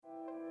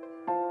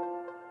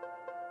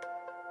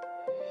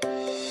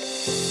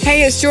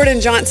Hey, it's Jordan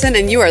Johnson,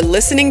 and you are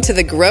listening to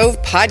the Grove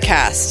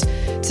Podcast.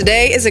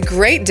 Today is a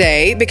great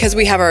day because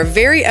we have our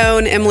very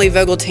own Emily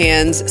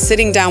Vogeltanz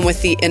sitting down with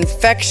the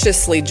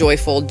infectiously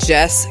joyful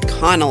Jess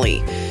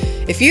Connolly.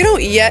 If you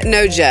don't yet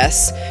know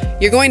Jess,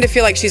 you're going to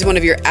feel like she's one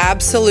of your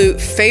absolute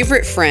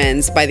favorite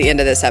friends by the end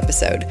of this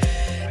episode.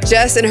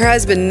 Jess and her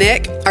husband,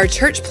 Nick, are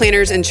church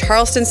planters in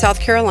Charleston, South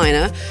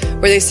Carolina,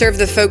 where they serve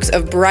the folks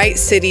of Bright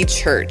City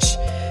Church.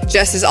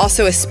 Jess is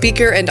also a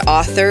speaker and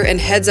author and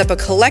heads up a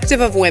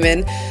collective of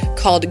women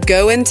called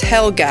Go and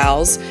Tell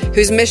Gals,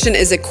 whose mission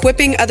is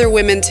equipping other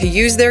women to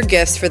use their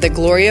gifts for the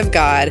glory of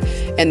God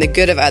and the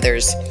good of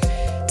others.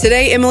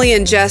 Today, Emily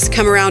and Jess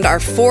come around our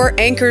 4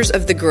 anchors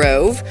of the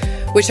Grove,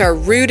 which are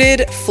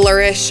rooted,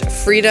 flourish,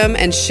 freedom,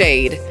 and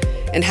shade,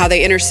 and how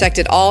they intersect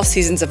at all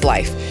seasons of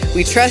life.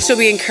 We trust you'll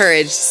be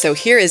encouraged, so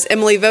here is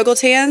Emily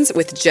Vogeltanz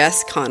with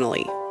Jess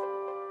Connolly.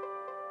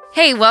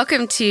 Hey,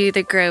 welcome to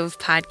the Grove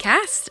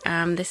Podcast.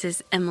 This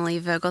is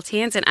Emily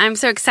Vogeltanz, and I'm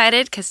so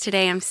excited because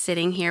today I'm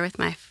sitting here with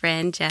my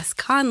friend Jess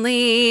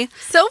Connolly.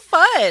 So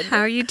fun. How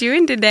are you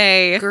doing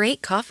today?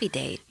 Great coffee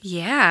date.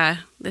 Yeah,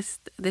 this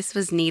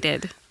was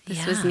needed.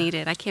 This was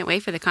needed. I can't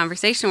wait for the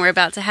conversation we're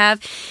about to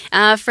have.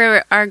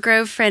 For our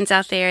Grove friends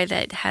out there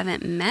that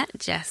haven't met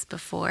Jess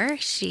before,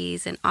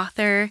 she's an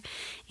author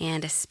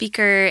and a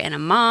speaker and a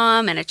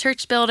mom and a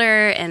church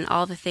builder and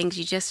all the things.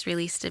 You just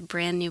released a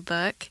brand new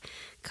book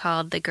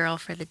called The Girl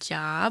for the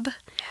Job.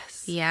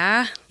 Yes.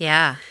 Yeah?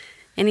 Yeah.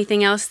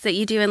 Anything else that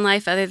you do in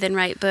life other than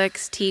write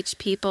books, teach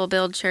people,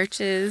 build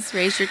churches,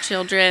 raise your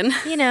children?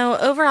 You know,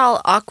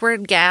 overall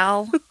awkward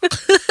gal.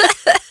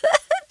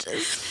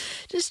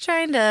 just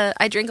trying to,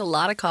 I drink a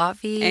lot of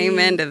coffee.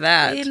 Amen to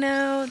that. You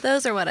know,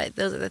 those are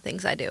the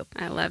things I do.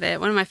 I love it.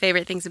 One of my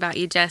favorite things about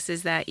you, Jess,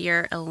 is that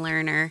you're a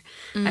learner.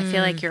 I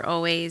feel like you're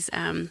always,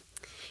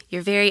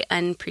 you're very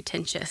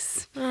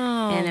unpretentious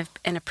and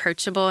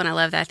approachable, and I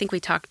love that. I think we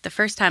talked the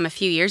first time a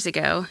few years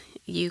ago.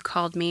 You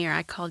called me or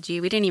I called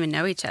you. We didn't even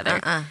know each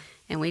other.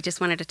 And we just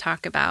wanted to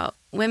talk about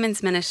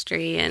women's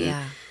ministry and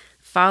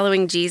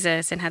following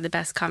Jesus and had the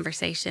best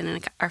conversation.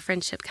 And our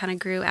friendship kind of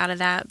grew out of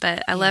that.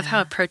 But I love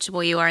how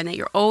approachable you are and that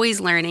you're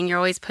always learning. You're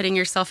always putting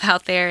yourself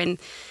out there and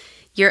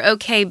you're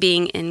okay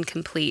being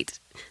incomplete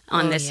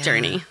on this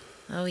journey.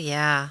 Oh,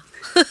 yeah.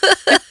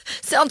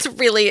 Sounds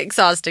really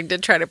exhausting to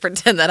try to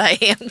pretend that I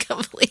am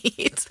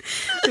complete.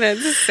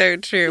 That's so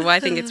true. Well, I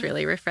think it's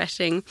really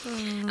refreshing.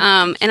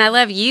 And I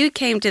love you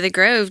came to the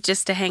Grove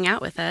just to hang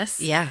out with us.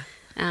 Yeah.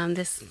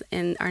 This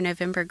in our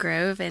November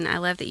Grove, and I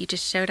love that you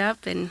just showed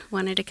up and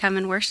wanted to come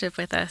and worship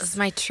with us. It was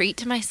my treat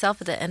to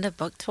myself at the end of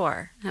book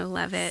tour. I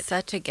love it.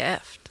 Such a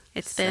gift.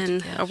 It's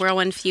been a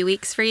whirlwind few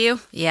weeks for you.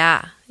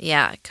 Yeah.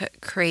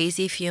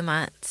 Crazy few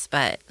months,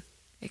 but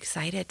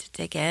excited to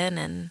dig in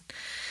and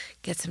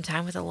get some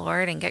time with the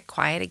Lord and get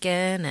quiet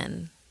again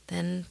and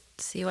then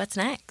see what's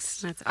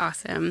next. That's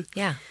awesome.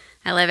 Yeah.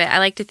 I love it. I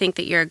like to think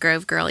that you're a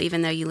Grove girl,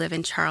 even though you live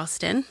in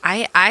Charleston.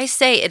 I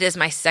say it is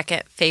my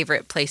second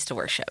favorite place to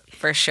worship,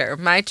 for sure.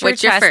 My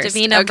church has to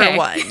be number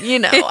one. You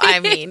know,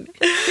 I mean.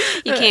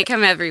 You can't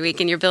come every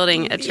week, and you're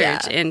building a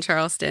church in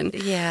Charleston.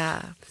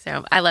 Yeah.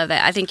 So I love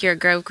that. I think you're a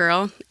Grove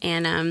girl,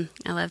 and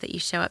I love that you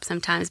show up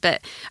sometimes. But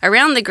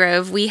around the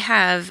Grove, we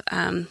have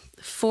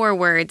 4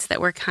 words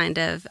that were kind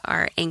of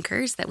our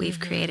anchors that we've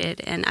created.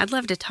 And I'd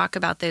love to talk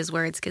about those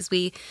words because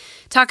we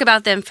talk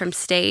about them from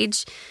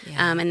stage,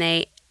 and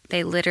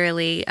they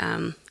literally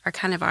are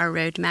kind of our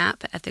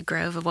roadmap at the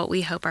Grove of what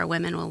we hope our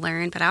women will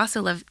learn. But I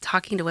also love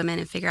talking to women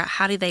and figure out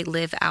how do they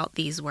live out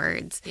these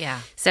words.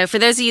 Yeah. So for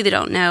those of you that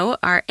don't know,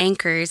 our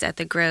anchors at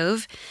the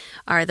Grove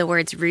are the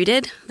words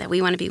rooted, that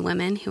we want to be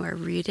women who are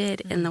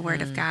rooted in the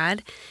Word of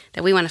God,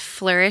 that we want to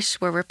flourish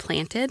where we're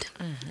planted,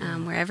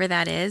 wherever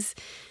that is,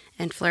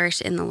 and flourish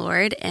in the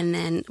Lord. And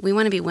then we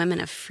want to be women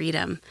of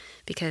freedom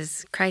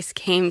because Christ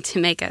came to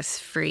make us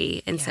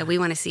free. And so we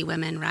want to see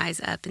women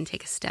rise up and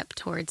take a step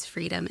towards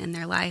freedom in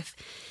their life.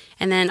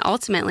 And then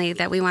ultimately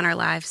that we want our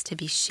lives to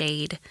be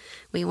shade.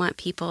 We want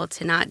people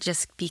to not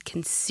just be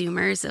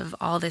consumers of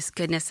all this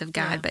goodness of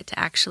God, but to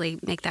actually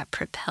make that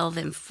propel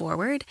them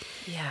forward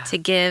to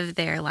give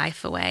their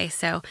life away.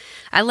 So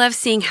I love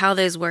seeing how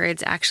those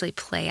words actually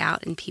play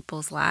out in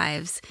people's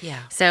lives.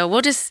 Yeah. So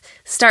we'll just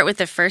start with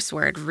the first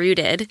word,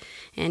 rooted.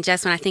 And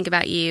Jess, when I think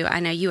about you, I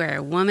know you are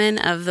a woman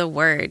of the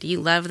Word.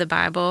 You love the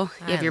Bible.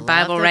 You have your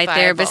Bible right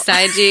there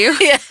beside you.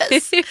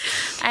 Yes.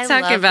 I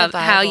Talk love about the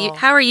Bible.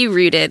 how are you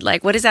rooted?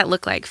 Like, what does that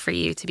look like for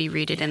you to be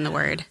rooted in the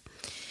Word?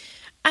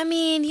 I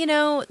mean, you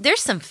know, there's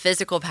some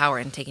physical power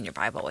in taking your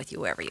Bible with you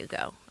wherever you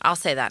go. I'll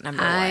say that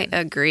number one. I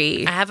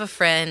agree. I have a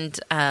friend,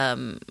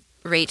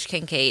 Rach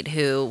Kincaid,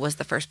 who was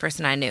the first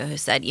person I knew who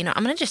said, you know,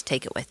 I'm going to just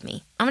take it with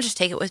me. I'm going to just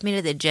take it with me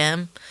to the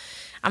gym.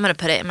 I'm going to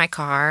put it in my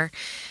car.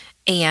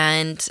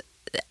 And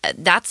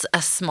that's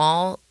a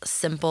small,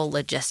 simple,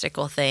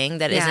 logistical thing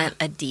that isn't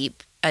a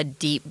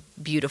deep,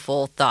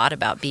 beautiful thought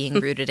about being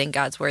rooted in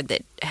God's Word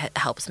that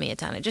helps me a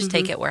ton. I just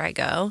take it where I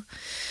go.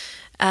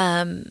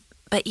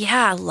 But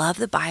yeah, I love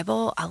the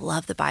Bible.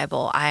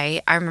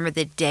 I remember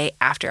the day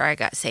after I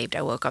got saved,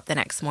 I woke up the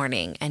next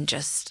morning and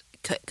just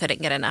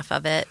couldn't get enough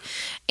of it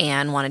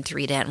and wanted to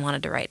read it and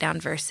wanted to write down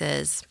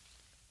verses.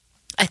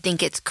 I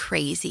think it's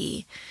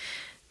crazy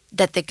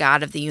that the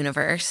God of the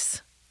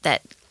universe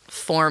that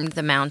formed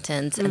the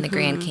mountains and the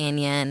Grand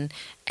Canyon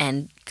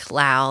and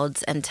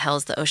clouds and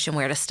tells the ocean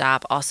where to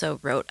stop also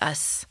wrote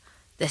us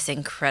this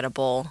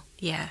incredible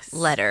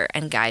letter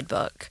and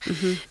guidebook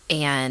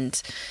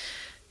and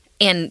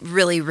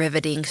really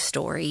riveting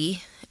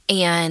story.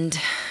 And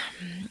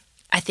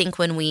I think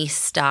when we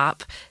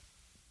stop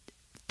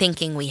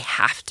thinking we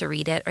have to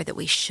read it or that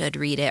we should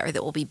read it or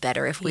that we'll be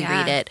better if we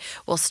read it,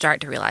 we'll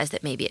start to realize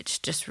that maybe it's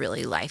just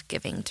really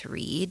life-giving to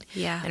read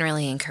and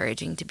really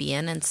encouraging to be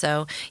in. And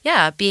so,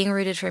 being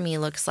rooted for me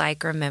looks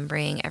like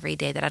remembering every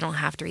day that I don't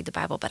have to read the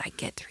Bible, but I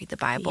get to read the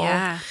Bible.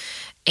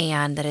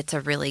 And that it's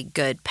a really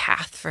good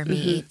path for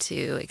me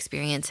to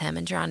experience him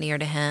and draw near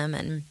to him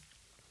and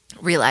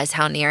realize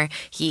how near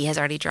he has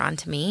already drawn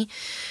to me.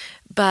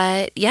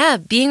 But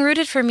being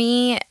rooted for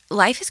me,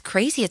 life is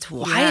crazy. It's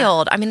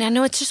wild. I mean, I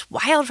know it's just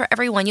wild for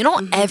everyone. You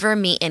don't ever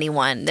meet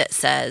anyone that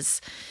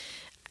says,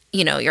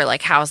 you're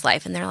like, how's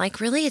life? And they're like,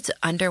 really? It's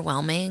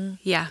underwhelming.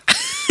 Yeah.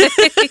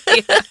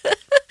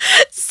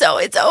 So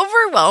it's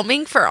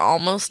overwhelming for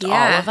almost all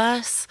of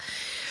us.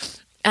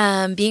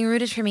 Being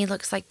rooted for me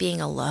looks like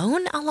being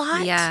alone a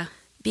lot. Yeah.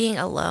 Being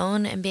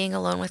alone and being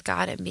alone with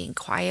God and being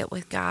quiet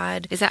with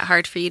God. Is that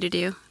hard for you to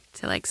do?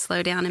 To like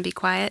slow down and be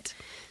quiet?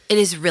 It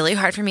is really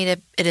hard for me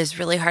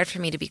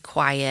to be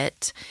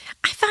quiet.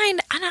 I find,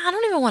 I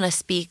don't even want to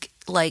speak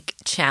like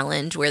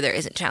challenge where there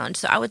isn't challenge.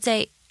 So I would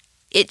say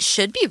it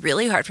should be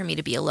really hard for me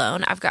to be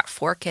alone. I've got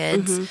 4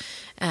 kids.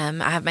 I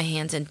have my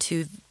hands in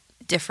 2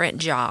 different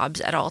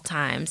jobs at all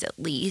times, at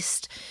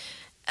least.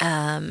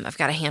 I've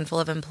got a handful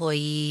of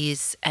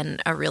employees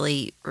and a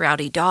really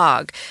rowdy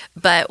dog.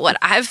 But what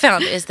I've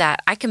found is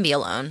that I can be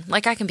alone.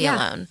 Like I can be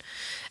alone.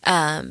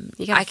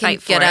 I can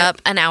get up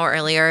an hour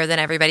earlier than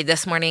everybody.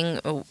 This morning,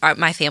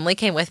 my family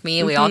came with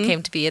me. We all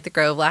came to be at the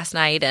Grove last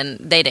night, and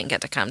they didn't get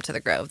to come to the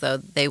Grove, though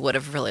they would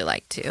have really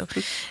liked to.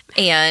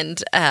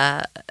 And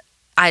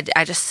I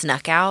just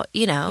snuck out,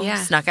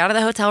 snuck out of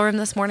the hotel room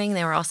this morning.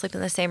 They were all sleeping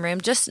in the same room.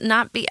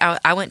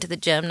 I went to the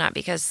gym, not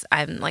because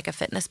I'm like a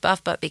fitness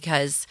buff, but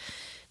because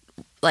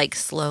like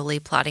slowly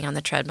plodding on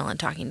the treadmill and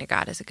talking to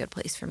God is a good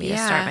place for me to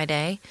start my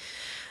day.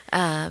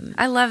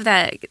 I love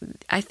that.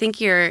 I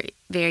think you're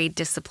very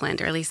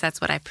disciplined, or at least that's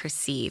what I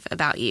perceive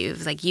about you.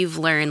 It's like you've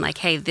learned, like,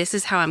 hey, this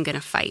is how I'm going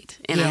to fight,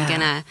 and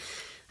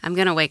I'm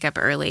gonna wake up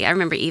early. I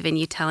remember even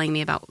you telling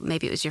me about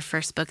maybe it was your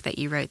first book that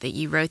you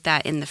wrote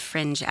that in the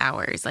fringe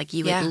hours. Like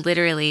you would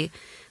literally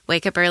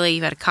wake up early.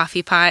 You had a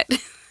coffee pot.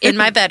 In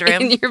my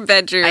bedroom. In your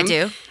bedroom. I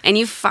do. And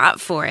you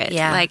fought for it.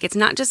 Yeah. Like, it's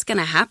not just going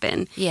to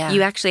happen. Yeah.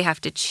 You actually have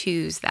to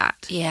choose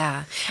that.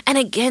 Yeah. And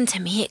again, to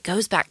me, it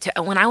goes back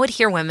to when I would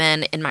hear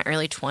women in my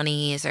early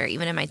 20s or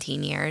even in my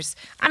teen years,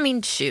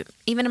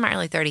 even in my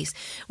early 30s,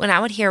 when I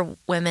would hear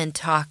women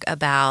talk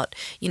about,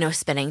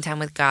 spending time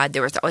with God,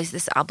 there was always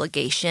this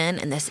obligation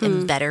and this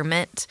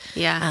embetterment.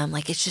 Yeah.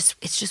 Like, it's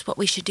just what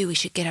we should do. We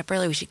should get up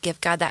early. We should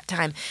give God that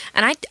time.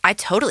 And I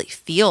totally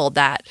feel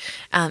that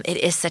it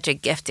is such a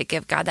gift to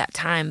give God that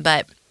time.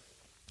 But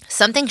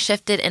something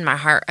shifted in my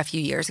heart a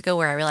few years ago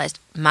where I realized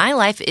my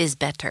life is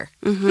better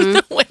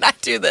when I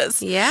do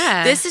this.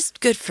 Yeah. This is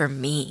good for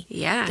me.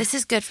 Yeah. This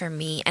is good for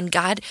me. And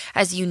God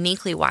has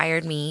uniquely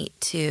wired me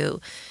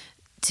to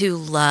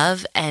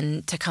love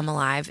and to come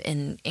alive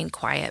in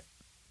quiet,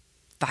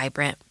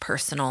 vibrant,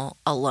 personal,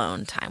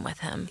 alone time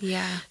with him.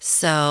 Yeah.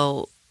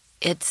 So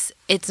it's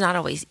not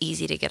always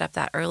easy to get up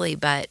that early,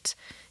 but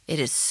it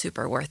is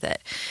super worth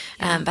it.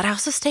 But I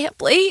also stay up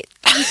late.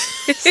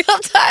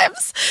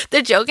 Sometimes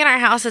the joke in our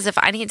house is if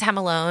I need time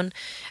alone,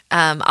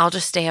 I'll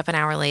just stay up an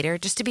hour later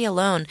just to be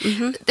alone.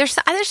 I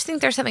just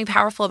think there's something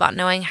powerful about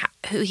knowing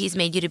who he's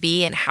made you to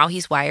be and how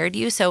he's wired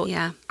you. So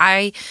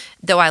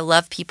though I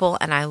love people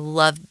and I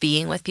love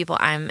being with people,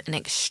 I'm an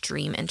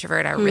extreme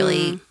introvert. I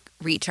really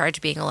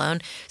recharge being alone.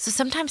 So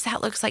sometimes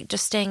that looks like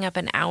just staying up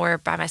an hour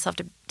by myself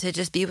to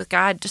just be with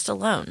God, just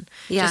alone.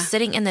 Yeah. Just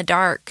sitting in the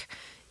dark,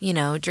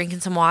 drinking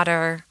some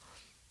water,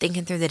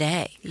 thinking through the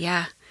day.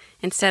 Yeah.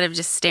 Instead of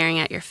just staring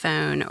at your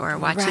phone or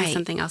watching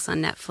something else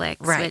on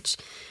Netflix, which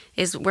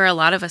is where a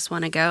lot of us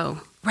want to go.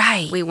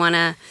 Right. We want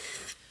to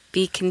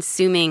be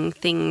consuming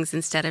things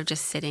instead of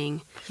just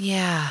sitting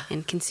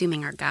and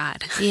consuming our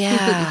God who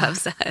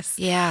loves us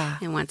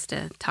and wants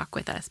to talk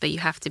with us. But you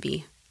have to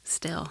be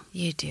still.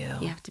 You do.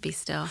 You have to be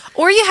still.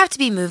 Or you have to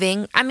be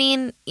moving. I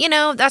mean,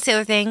 that's the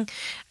other thing.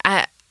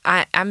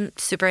 I'm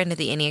super into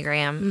the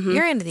Enneagram.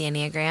 You're into the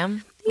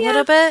Enneagram a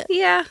little bit?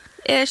 Yeah.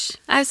 Ish.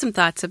 I have some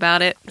thoughts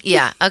about it.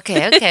 Yeah.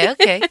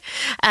 Okay.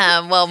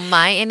 Well,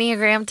 my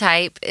Enneagram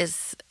type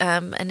is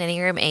an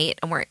Enneagram 8,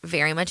 and we're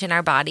very much in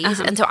our bodies.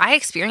 And so I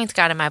experience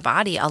God in my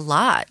body a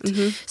lot.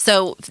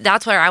 So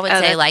that's where I would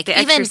say, like, the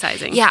even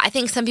exercising. Yeah, I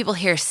think some people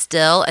hear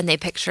still and they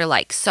picture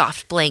like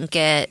soft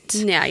blanket,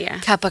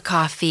 cup of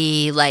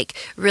coffee, like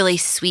really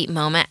sweet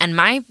moment. And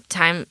my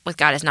time with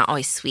God is not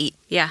always sweet.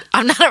 Yeah.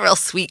 I'm not a real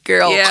sweet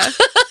girl. Yeah.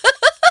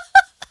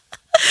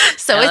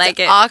 So I it's like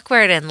it.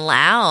 awkward and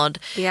loud.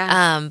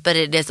 Yeah. But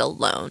it is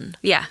alone.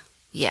 Yeah.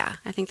 Yeah.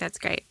 I think that's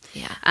great.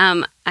 Yeah.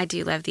 I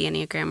do love the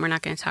Enneagram. We're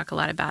not going to talk a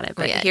lot about it,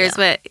 but Yeah, here's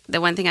what the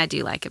one thing I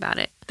do like about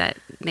it that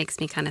makes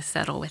me kind of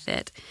settle with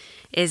it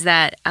is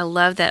that I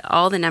love that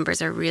all the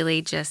numbers are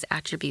really just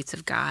attributes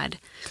of God.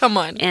 Come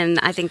on. And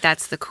I think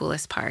that's the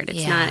coolest part. It's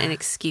Yeah. not an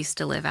excuse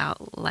to live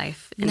out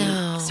life in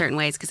certain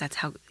ways because that's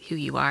who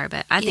you are.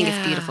 But I think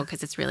it's beautiful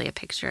because it's really a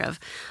picture of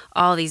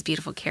all these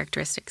beautiful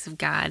characteristics of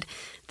God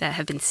that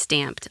have been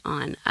stamped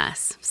on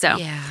us. So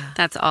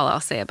that's all I'll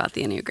say about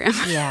the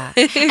Enneagram. Yeah.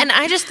 And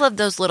I just love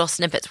those little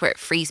snippets where it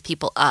frees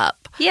people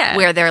up. Yeah.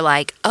 Where they're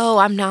like, oh,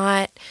 I'm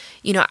not,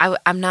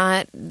 I'm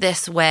not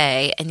this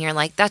way. And you're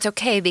like, that's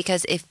okay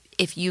because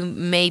if you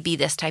may be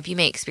this type, you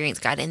may experience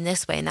God in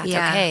this way, and that's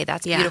okay.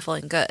 That's beautiful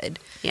and good.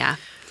 Yeah.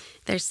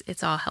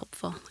 It's all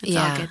helpful. It's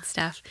all good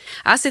stuff.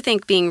 I also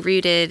think being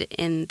rooted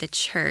in the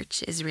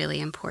church is really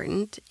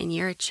important, and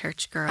you're a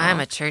church girl. I'm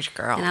a church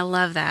girl. And I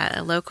love that,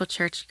 a local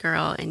church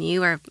girl, and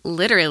you are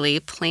literally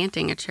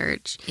planting a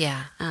church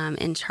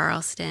in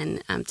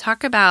Charleston.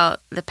 Talk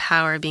about the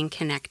power of being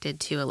connected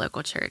to a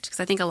local church,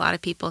 because I think a lot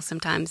of people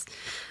sometimes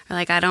are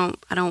like, I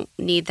don't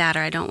need that,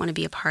 or I don't want to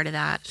be a part of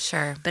that.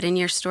 Sure. But in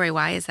your story,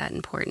 why is that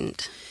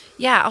important?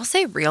 Yeah, I'll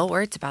say real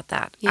words about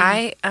that.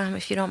 Yeah.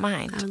 If you don't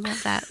mind. I would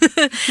love that.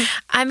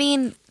 I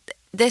mean,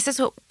 this is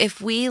what, if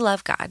we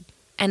love God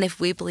and if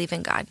we believe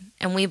in God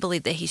and we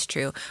believe that He's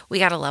true, we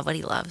got to love what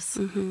He loves.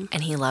 Mm-hmm.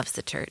 And He loves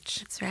the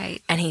church. That's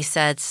right. And He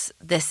says,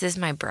 this is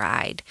my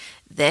bride.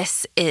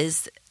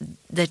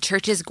 The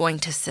church is going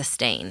to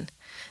sustain.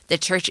 The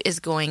church is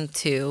going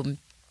to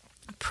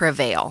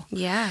prevail.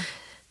 Yeah.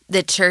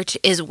 The church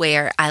is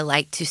where I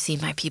like to see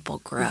my people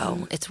grow.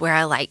 Mm-hmm. It's where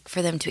I like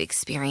for them to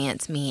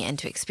experience me and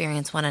to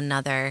experience one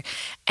another.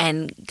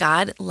 And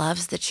God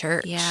loves the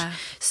church. Yeah.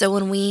 So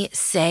when we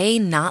say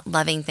not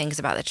loving things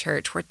about the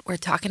church, we're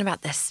talking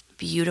about this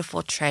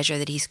beautiful treasure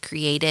that He's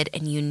created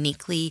and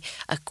uniquely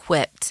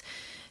equipped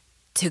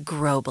to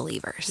grow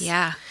believers.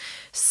 Yeah.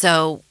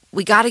 So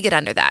we got to get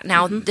under that.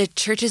 Now, the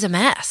church is a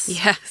mess.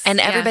 Yes. And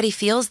everybody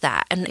feels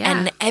that.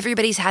 And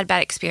everybody's had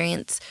bad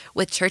experience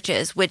with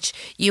churches, which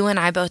you and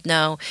I both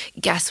know.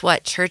 Guess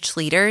what? Church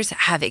leaders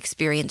have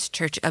experienced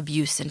church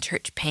abuse and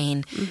church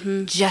pain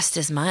just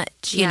as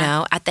much, you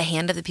know, at the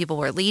hand of the people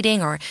we're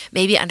leading or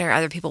maybe under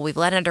other people we've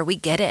led under. We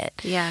get it.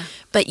 Yeah.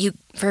 But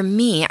for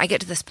me, I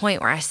get to this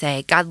point where I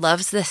say, God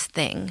loves this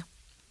thing.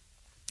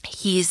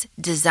 He's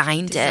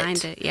designed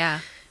it.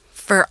 Yeah.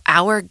 For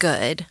our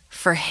good,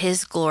 for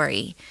His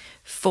glory,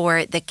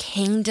 for the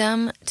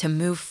kingdom to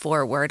move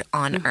forward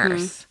on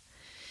earth.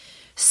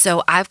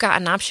 So I've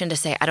got an option to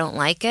say, I don't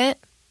like it,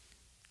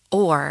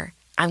 or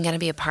I'm going to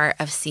be a part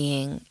of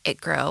seeing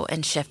it grow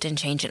and shift and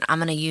change. And I'm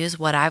going to use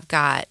what I've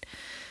got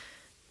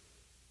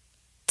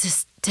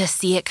to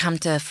see it come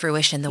to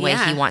fruition the way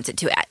He wants it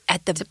to.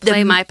 To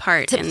play my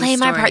part. To play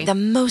my part the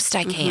most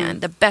I can,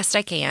 the best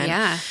I can.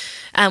 Yeah.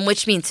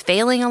 Which means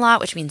failing a lot,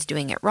 which means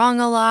doing it wrong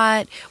a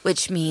lot,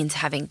 which means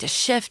having to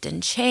shift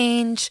and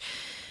change.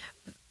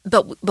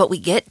 But we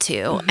get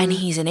to, and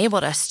He's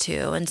enabled us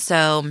to. And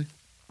so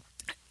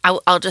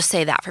I'll just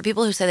say that for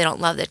people who say they don't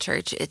love the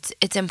church,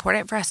 it's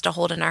important for us to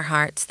hold in our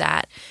hearts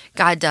that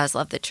God does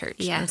love the church.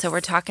 Yes. And so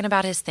we're talking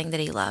about His thing that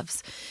He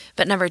loves.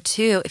 But number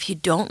two, if you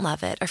don't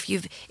love it, or if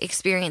you've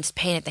experienced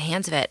pain at the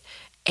hands of it,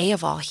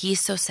 of all, He's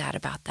so sad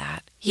about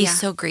that. He's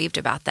so grieved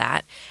about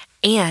that.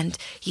 And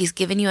He's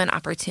given you an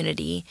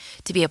opportunity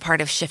to be a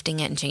part of shifting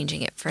it and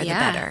changing it for the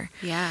better.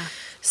 Yeah.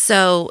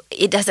 So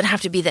it doesn't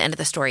have to be the end of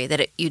the story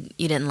that you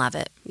didn't love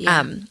it.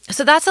 Yeah.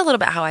 So that's a little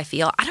bit how I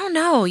feel. I don't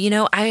know.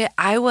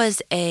 I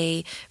was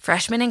a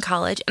freshman in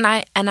college, and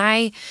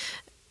I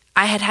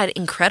had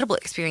incredible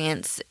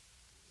experiences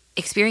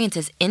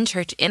in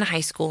church, in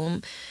high school,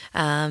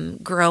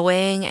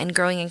 growing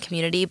in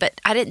community,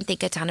 but I didn't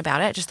think a ton about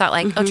it. I just thought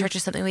oh, church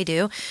is something we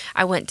do.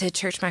 I went to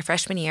church my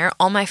freshman year.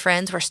 All my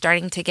friends were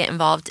starting to get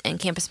involved in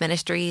campus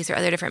ministries or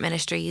other different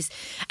ministries,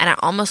 and I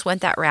almost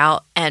went that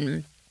route.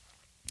 And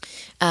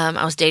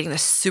I was dating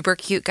this super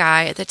cute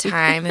guy at the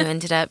time who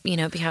ended up,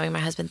 becoming my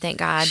husband, thank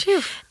God.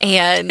 Phew.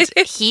 And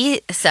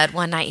he said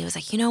one night, he was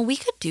like, we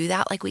could do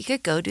that. We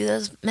could go do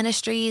those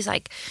ministries.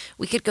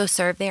 We could go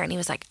serve there. And he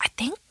was like, I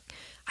think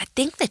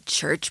the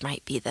church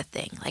might be the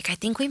thing. I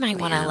think we might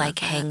want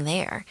to hang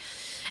there.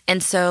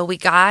 And so we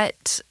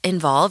got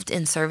involved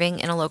in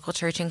serving in a local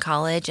church in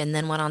college, and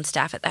then went on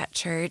staff at that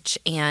church,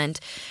 and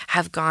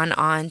have gone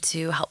on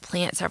to help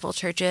plant several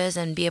churches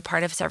and be a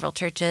part of several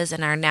churches,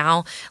 and are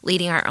now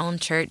leading our own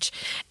church.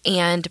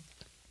 And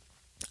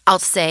I'll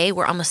say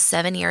we're almost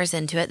 7 years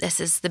into it.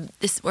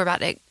 We're about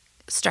to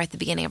start the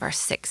beginning of our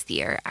 6th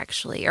year,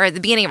 actually, or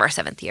the beginning of our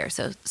 7th year.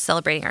 So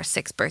celebrating our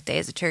 6th birthday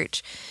as a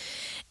church.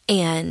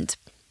 And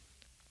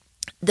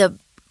the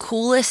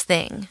coolest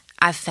thing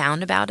I've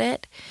found about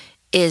it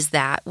is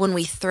that when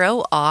we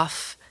throw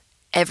off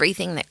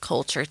everything that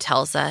culture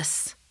tells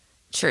us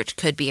church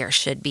could be or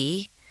should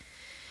be,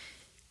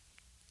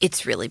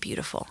 it's really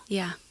beautiful.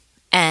 Yeah.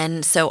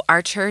 And so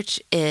our church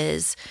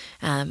is,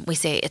 we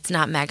say it's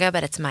not mega,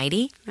 but it's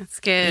mighty. That's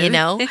good. You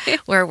know,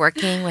 we're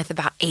working with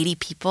about 80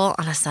 people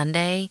on a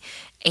Sunday,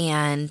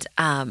 and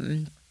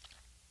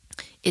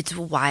it's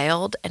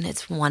wild and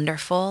it's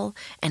wonderful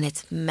and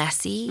it's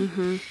messy,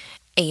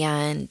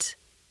 and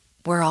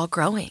we're all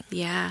growing.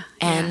 Yeah.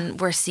 And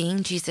we're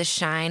seeing Jesus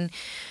shine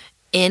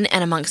in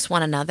and amongst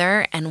one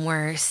another, and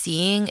we're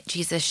seeing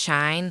Jesus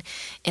shine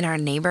in our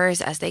neighbors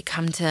as they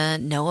come to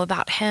know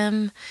about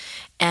him,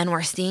 and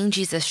we're seeing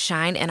Jesus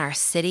shine in our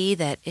city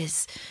that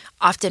is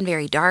often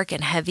very dark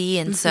and heavy.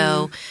 And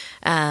so,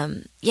 I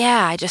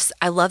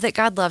love that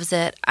God loves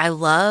it. I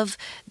love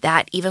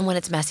that even when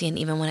it's messy and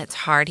even when it's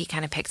hard, he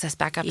kind of picks us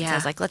back up and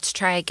says, like, let's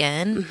try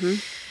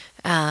again.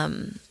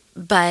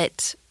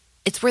 But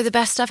it's where the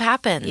best stuff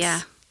happens.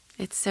 Yeah.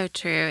 It's so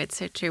true. It's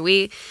so true.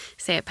 We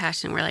say at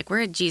Passion, we're like,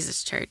 we're a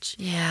Jesus church.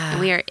 Yeah. And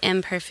we are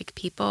imperfect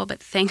people, but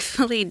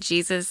thankfully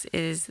Jesus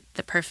is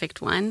the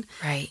perfect one.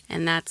 Right.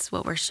 And that's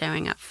what we're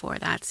showing up for.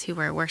 That's who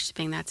we're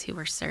worshiping. That's who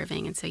we're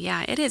serving. And so,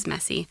 yeah, it is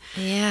messy.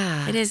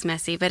 Yeah. It is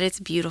messy, but it's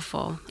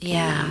beautiful.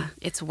 Yeah. And,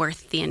 it's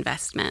worth the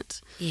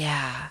investment.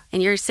 Yeah.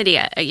 And your city,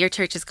 your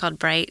church is called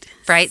Bright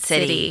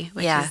City.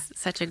 Which is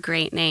such a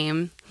great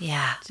name.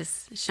 Yeah.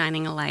 Just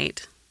shining a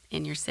light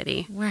in your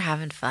city. We're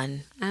having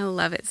fun. I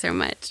love it so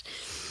much.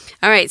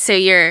 All right, so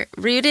you're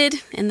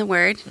rooted in the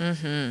Word.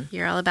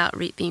 You're all about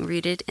being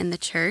rooted in the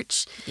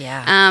church.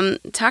 Yeah.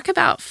 Talk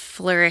about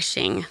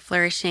flourishing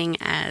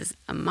as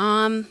a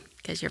mom,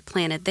 because you're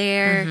planted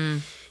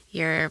there.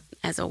 You're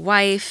as a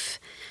wife,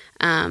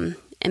 and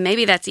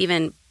maybe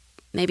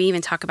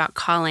even talk about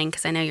calling,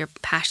 because I know you're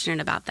passionate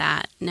about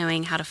that,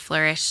 knowing how to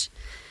flourish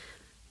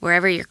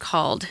wherever you're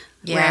called,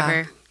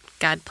 wherever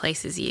God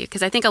places you.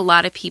 Because I think a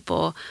lot of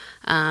people,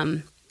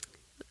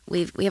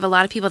 we have a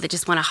lot of people that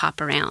just want to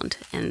hop around,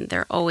 and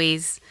they're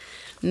always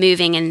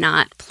moving and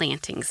not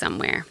planting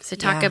somewhere. So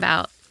talk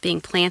about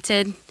being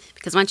planted,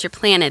 because once you're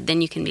planted,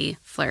 then you can be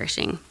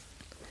flourishing.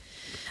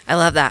 I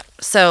love that.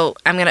 So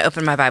I'm going to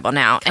open my Bible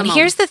now.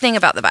 Here's the thing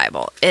about the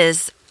Bible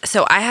is,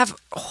 so I have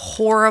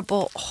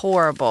horrible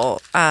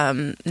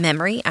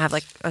memory. I have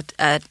like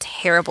a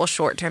terrible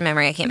short-term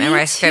memory. I can't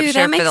memorize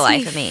scripture for the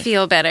life of me.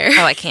 Feel better.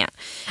 Oh, I can't.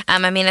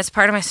 I mean, it's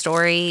part of my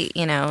story,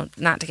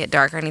 not to get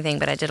dark or anything,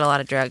 but I did a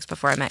lot of drugs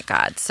before I met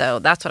God. So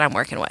that's what I'm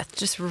working with.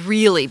 Just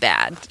really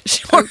bad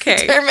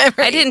short-term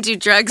memory. I didn't do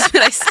drugs,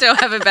 but I still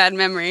have a bad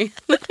memory.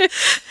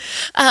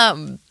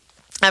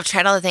 I've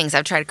tried all the things.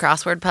 I've tried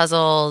crossword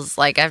puzzles.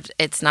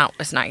 It's not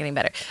getting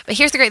better. But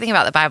here's the great thing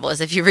about the Bible is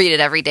if you read it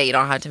every day, you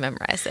don't have to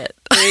memorize it.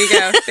 There you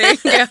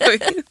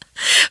go.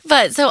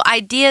 But so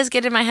ideas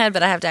get in my head,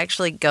 but I have to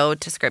actually go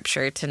to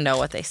scripture to know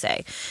what they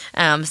say.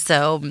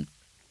 So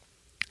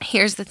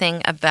here's the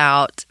thing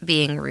about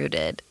being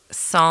rooted.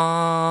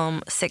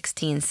 Psalm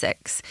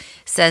 16:6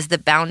 says, "The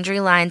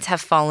boundary lines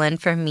have fallen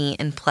for me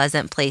in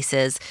pleasant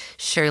places.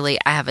 Surely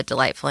I have a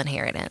delightful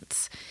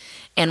inheritance."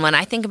 And when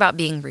I think about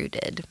being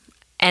rooted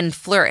and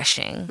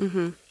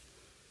flourishing,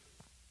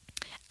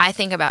 I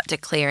think about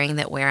declaring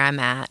that where I'm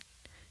at,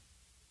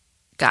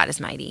 God is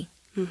mighty.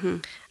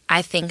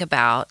 I think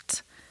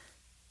about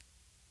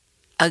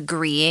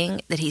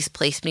agreeing that he's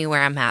placed me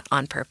where I'm at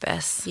on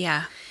purpose.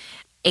 Yeah.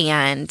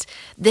 And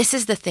this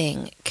is the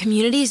thing.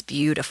 Community is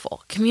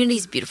beautiful.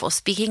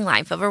 Speaking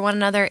life over one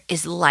another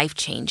is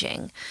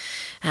life-changing.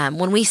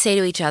 When we say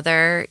to each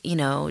other,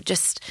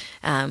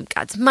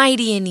 God's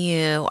mighty in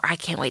you, or I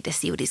can't wait to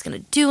see what he's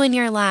going to do in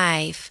your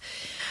life,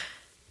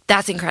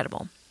 that's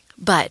incredible.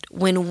 But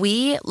when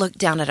we look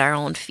down at our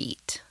own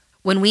feet,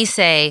 when we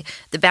say,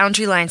 the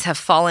boundary lines have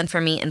fallen for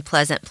me in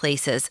pleasant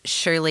places,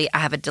 surely I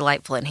have a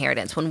delightful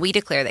inheritance. When we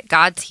declare that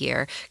God's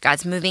here,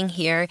 God's moving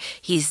here,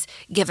 he's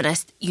given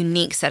us a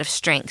unique set of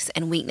strengths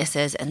and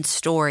weaknesses and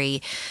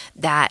story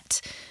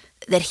that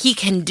he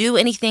can do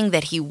anything,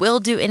 that he will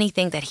do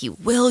anything, that he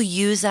will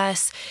use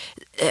us.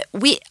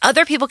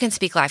 Other people can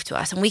speak life to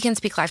us, and we can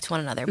speak life to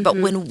one another. But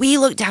when we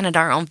look down at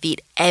our own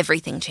feet,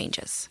 everything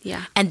changes.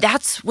 Yeah. And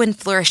that's when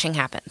flourishing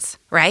happens,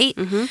 right?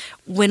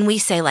 When we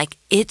say,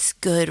 it's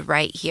good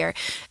right here.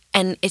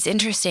 And it's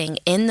interesting,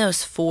 in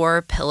those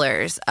 4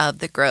 pillars of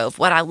the Grove,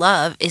 what I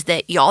love is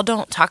that y'all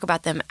don't talk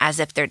about them as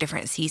if they're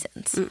different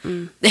seasons.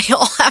 They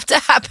all have to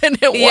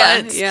happen at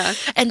once. Yeah.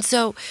 And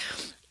so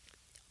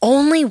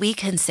only we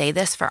can say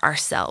this for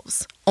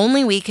ourselves.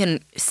 Only we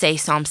can say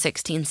Psalm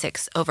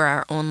 16:6 over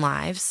our own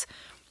lives.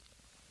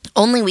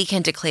 Only we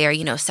can declare,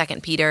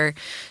 2 Peter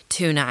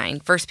 2:9,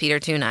 1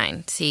 Peter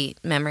 2:9, see,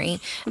 memory,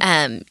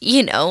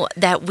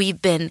 that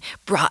we've been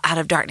brought out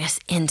of darkness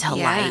into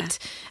light.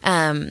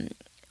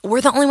 We're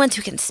the only ones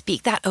who can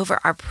speak that over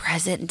our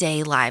present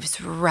day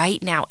lives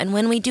right now. And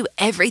when we do,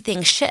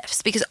 everything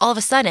shifts, because all of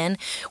a sudden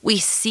we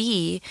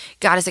see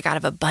God as a God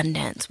of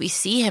abundance. We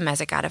see him as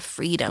a God of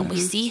freedom. We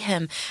see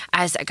him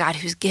as a God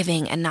who's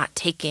giving and not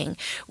taking.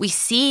 We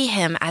see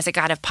him as a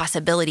God of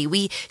possibility.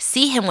 We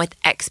see him with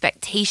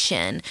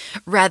expectation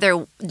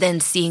rather than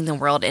seeing the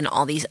world in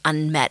all these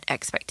unmet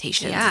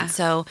expectations. Yeah. And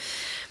so,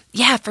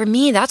 for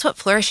me, that's what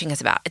flourishing is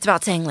about. It's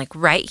about saying,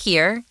 right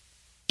here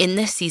in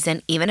this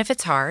season, even if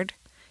it's hard,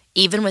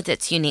 even with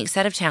its unique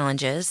set of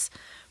challenges,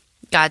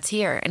 God's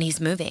here and he's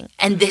moving.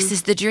 And this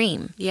is the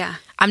dream. Yeah.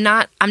 I'm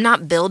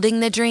not building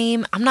the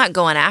dream. I'm not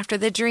going after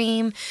the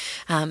dream.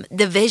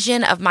 The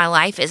vision of my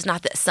life is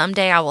not that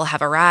someday I will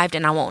have arrived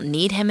and I won't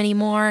need him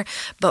anymore.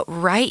 But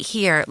right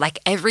here, like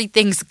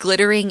everything's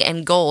glittering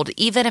and gold.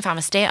 Even if I'm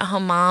a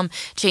stay-at-home mom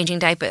changing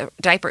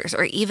diapers,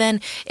 or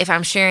even if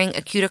I'm sharing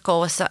a cubicle.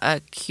 Let's hope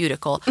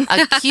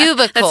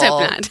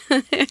not.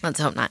 Let's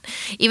hope not.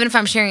 Even if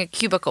I'm sharing a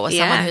cubicle with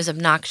someone who's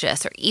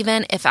obnoxious, or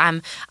even if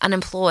I'm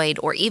unemployed,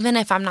 or even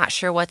if I'm not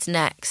sure what's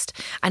next,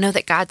 I know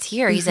that God's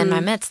here. He's in my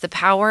midst. The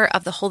power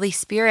of the Holy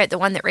Spirit, the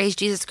one that raised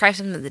Jesus Christ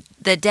from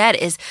the dead,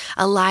 is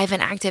alive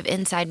and active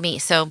inside me.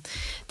 So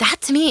that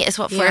to me is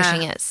what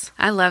flourishing is.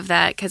 I love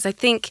that, because I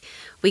think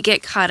we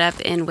get caught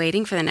up in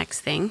waiting for the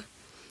next thing,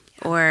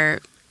 or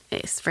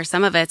for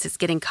some of us, it's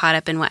getting caught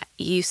up in what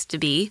used to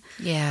be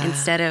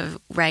instead of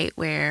right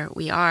where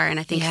we are. And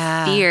I think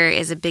fear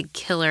is a big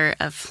killer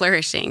of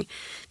flourishing,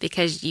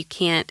 because you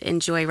can't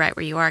enjoy right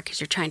where you are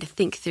because you're trying to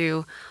think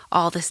through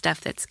all the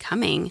stuff that's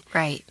coming.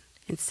 Right.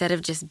 Instead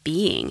of just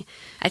being.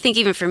 I think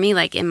even for me,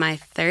 like in my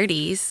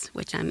 30s,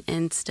 which I'm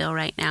in still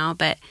right now,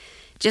 but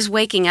just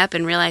waking up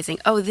and realizing,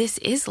 oh, this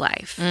is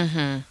life.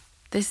 Mm-hmm.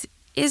 This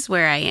is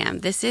where I am.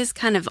 This is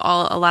kind of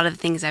a lot of the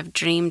things I've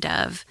dreamed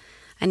of.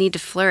 I need to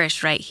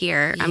flourish right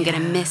here. I'm going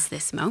to miss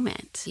this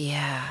moment.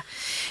 Yeah.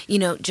 You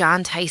know,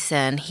 John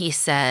Tyson, he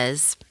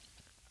says,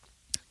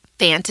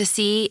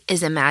 fantasy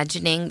is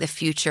imagining the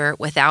future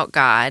without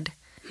God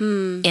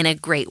in a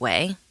great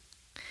way.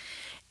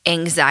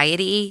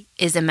 Anxiety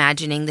is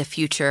imagining the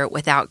future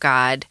without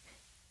God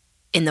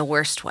in the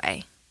worst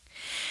way.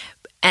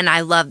 And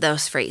I love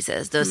those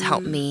phrases. Those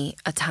help me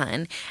a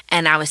ton.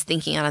 And I was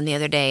thinking on them the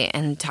other day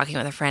and talking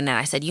with a friend, and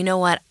I said, you know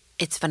what?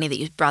 It's funny that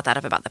you brought that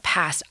up about the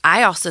past.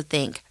 I also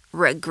think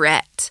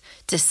regret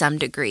to some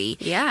degree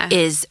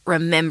is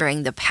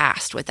remembering the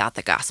past without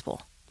the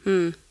gospel.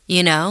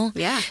 You know?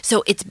 Yeah.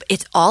 So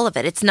it's all of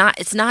it. It's not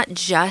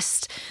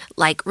just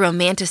like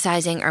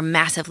romanticizing or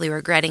massively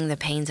regretting the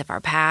pains of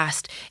our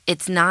past.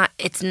 It's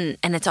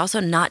also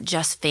not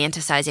just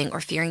fantasizing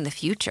or fearing the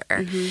future.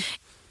 Mm-hmm.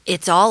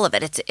 It's all of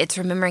it. It's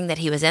remembering that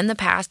he was in the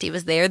past, he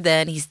was there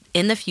then, he's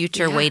in the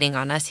future waiting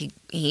on us.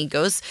 He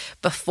goes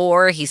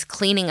before, he's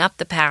cleaning up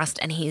the past,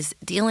 and he's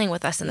dealing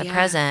with us in the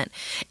present.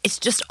 It's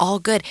just all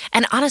good.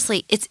 And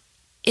honestly, it's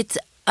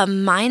a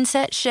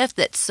mindset shift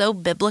that's so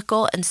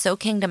biblical and so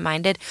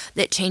kingdom-minded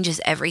that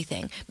changes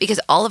everything. Because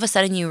all of a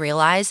sudden you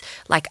realize,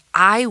 like,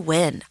 I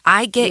win.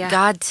 I get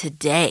God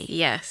today.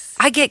 Yes.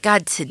 I get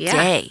God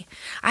today. Yeah.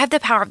 I have the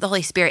power of the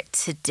Holy Spirit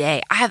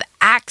today. I have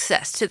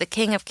access to the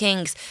King of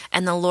Kings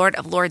and the Lord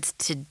of Lords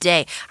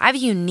today. I have a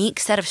unique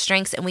set of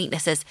strengths and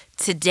weaknesses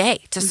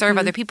today to serve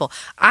other people.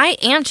 I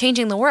am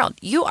changing the world.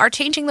 You are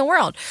changing the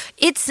world.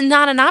 It's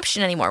not an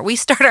option anymore. We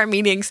start our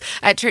meetings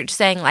at church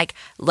saying, like,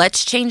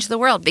 let's change the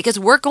world, because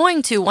we're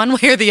going to one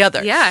way or the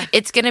other. Yeah.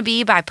 It's going to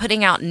be by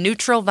putting out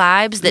neutral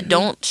vibes that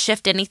don't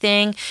shift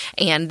anything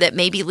and that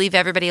maybe leave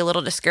everybody a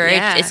little discouraged.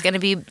 Yeah. It's going to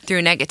be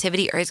through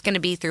negativity, or it's going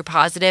to be through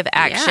positive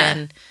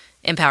action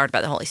empowered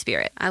by the Holy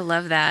Spirit. I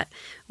love that.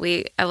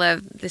 I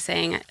love the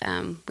saying,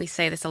 we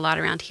say this a lot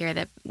around here,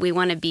 that we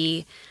want to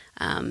be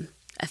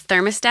a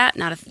thermostat,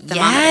 not a thermometer.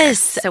 Yes.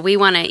 So we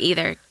want to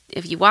either,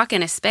 if you walk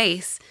in a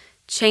space,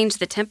 change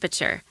the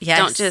temperature. Yes.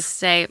 Don't just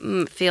say,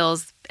 it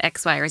feels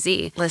X, Y, or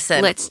Z.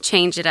 Listen. Let's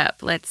change it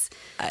up. Let's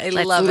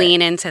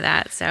lean into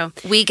that. So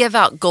we give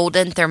out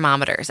golden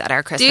thermometers at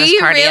our Christmas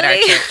party at our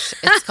church.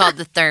 It's called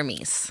the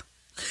Thermies.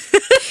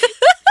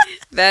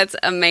 That's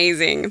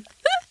amazing.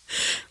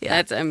 Yeah.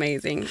 That's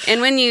amazing.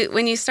 And when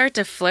you start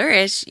to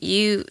flourish,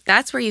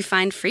 that's where you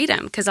find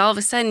freedom, because all of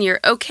a sudden you're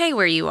okay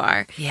where you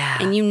are. Yeah.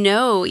 And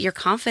you're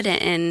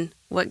confident in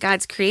what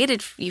God's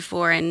created you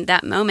for in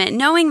that moment,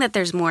 knowing that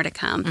there's more to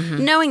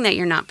come, knowing that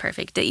you're not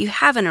perfect, that you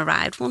haven't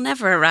arrived, will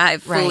never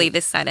arrive fully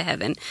this side of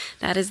heaven.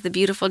 That is the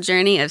beautiful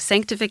journey of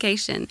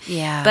sanctification.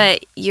 Yeah.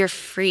 But you're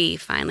free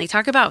finally.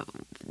 Talk about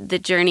the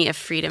journey of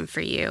freedom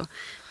for you.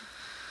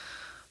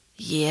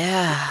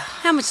 Yeah.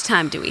 How much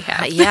time do we have?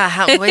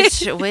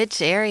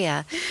 Which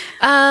area?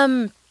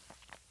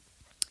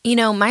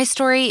 My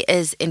story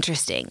is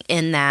interesting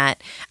in that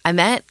I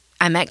met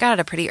God at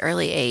a pretty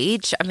early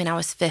age. I mean, I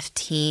was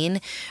 15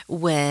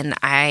 when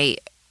I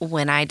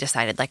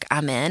decided, like,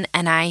 I'm in.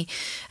 And I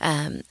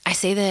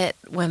say that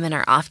women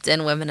are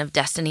often women of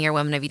destiny or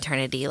women of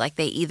eternity. Like,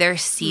 they either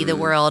see the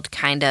world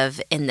kind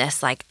of in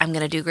this, like, I'm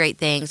going to do great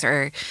things,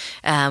 or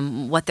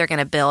what they're going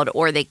to build,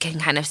 or they can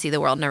kind of see the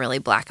world in a really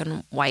black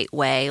and white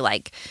way.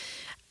 Like,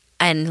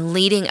 and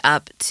leading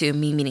up to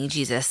me meeting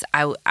Jesus,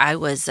 I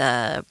was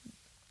a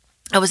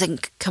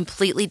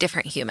completely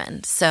different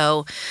human.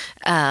 So,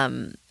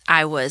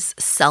 I was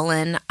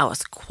sullen. I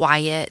was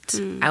quiet.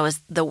 I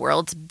was the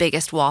world's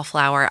biggest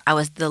wallflower. I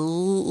was the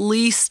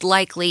least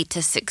likely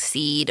to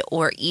succeed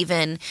or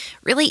even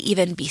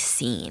be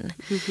seen.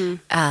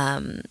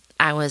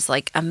 I was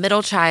like a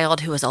middle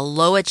child who was a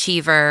low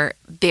achiever,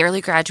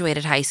 barely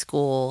graduated high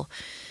school,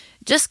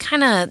 just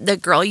kind of the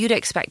girl you'd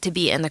expect to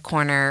be in the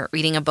corner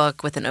reading a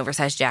book with an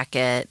oversized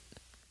jacket,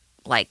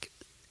 like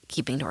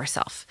keeping to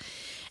herself.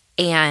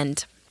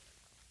 And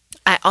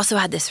I also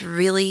had this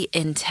really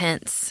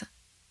intense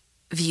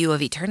view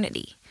of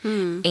eternity.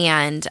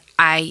 And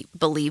I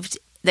believed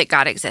that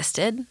God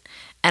existed,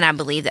 and I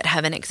believed that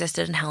heaven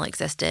existed and hell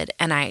existed,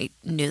 and I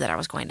knew that I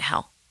was going to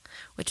hell,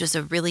 which was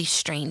a really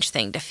strange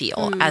thing to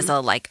feel as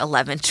a like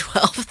 11,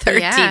 12,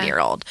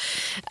 13-year-old.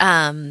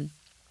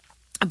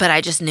 But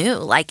I just knew,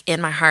 like, in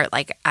my heart,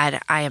 like,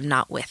 I am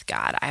not with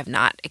God. I have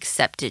not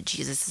accepted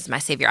Jesus as my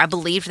Savior. I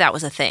believed that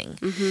was a thing.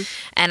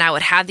 And I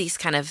would have these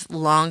kind of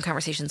long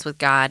conversations with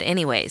God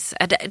anyways.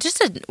 Just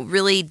a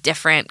really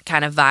different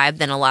kind of vibe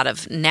than a lot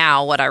of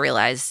now what I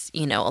realize,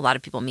 a lot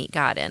of people meet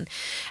God in.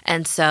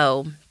 And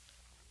so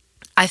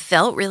I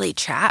felt really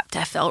trapped.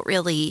 I felt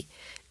really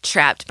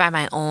trapped by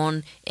my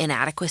own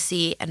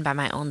inadequacy and by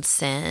my own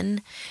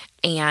sin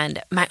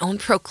and my own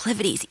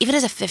proclivities. Even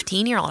as a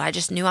 15-year-old, I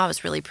just knew I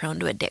was really prone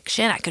to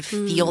addiction. I could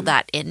feel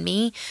that in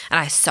me, and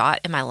I saw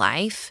it in my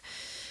life.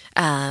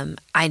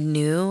 I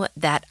knew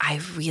that I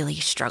really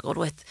struggled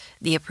with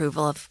the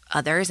approval of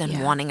others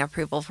and wanting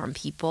approval from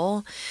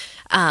people.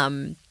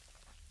 And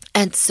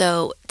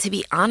so, to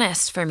be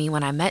honest, for me,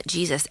 when I met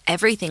Jesus,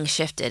 everything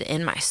shifted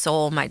in my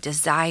soul, my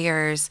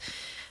desires,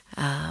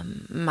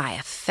 my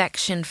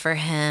affection for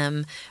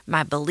him,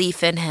 my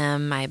belief in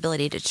him, my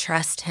ability to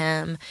trust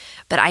him.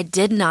 But I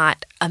did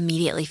not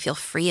immediately feel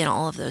free in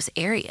all of those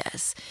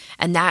areas.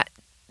 And that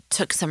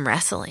took some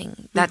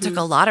wrestling. That took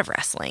a lot of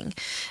wrestling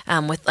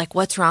with like,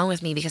 what's wrong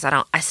with me? Because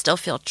I still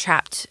feel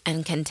trapped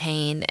and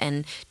contained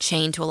and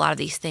chained to a lot of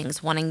these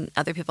things, wanting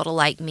other people to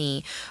like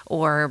me,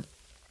 or,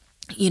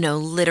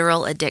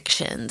 literal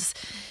addictions.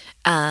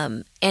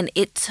 And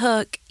it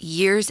took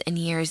years and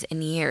years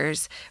and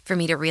years for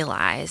me to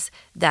realize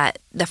that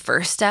the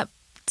first step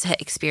to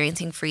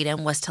experiencing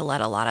freedom was to let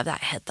a lot of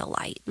that hit the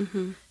light,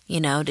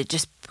 to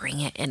just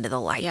bring it into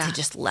the light, to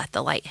just let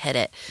the light hit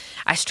it.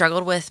 I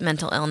struggled with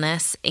mental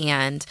illness,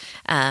 and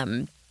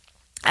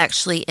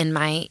actually in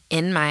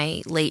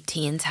my late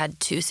teens had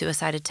 2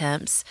 suicide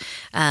attempts,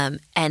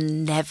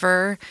 and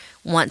never,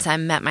 once I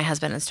met my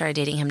husband and started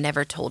dating him,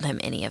 never told him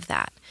any of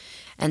that.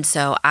 And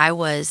so I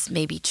was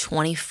maybe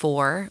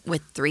 24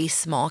 with 3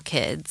 small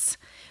kids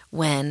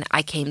when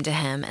I came to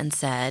him and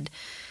said,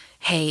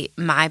 hey,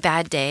 my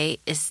bad day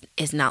is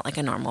not like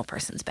a normal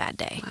person's bad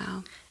day.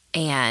 Wow.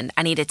 And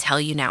I need to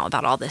tell you now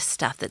about all this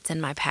stuff that's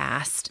in my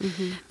past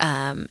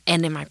and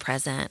in my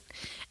present.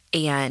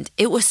 And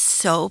it was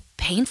so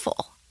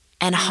painful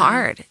and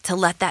hard to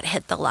let that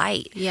hit the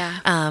light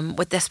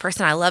with this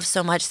person I love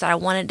so much that I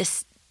wanted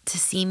to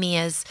see me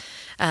as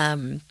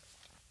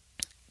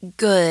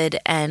good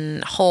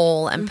and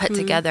whole and put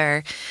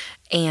together.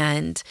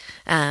 And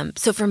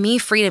so for me,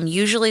 freedom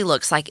usually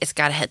looks like it's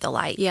got to hit the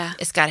light. Yeah.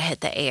 It's got to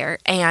hit the air.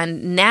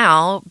 And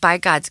now, by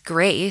God's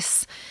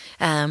grace,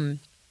 God's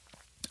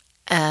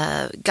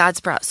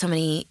brought so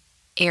many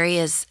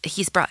areas.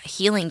 He's brought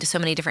healing to so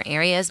many different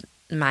areas.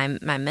 My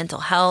mental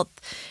health,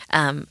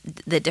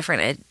 the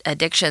different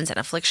addictions and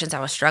afflictions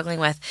I was struggling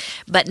with.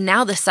 But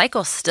now the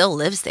cycle still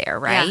lives there,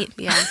 right?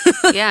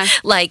 Yeah.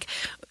 Like,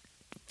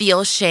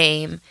 feel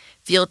shame,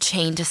 feel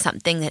chained to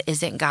something that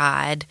isn't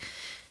God,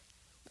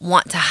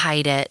 want to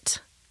hide it,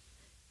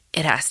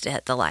 it has to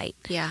hit the light.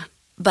 Yeah.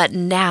 But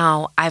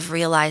now I've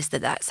realized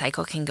that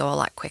cycle can go a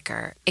lot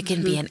quicker. It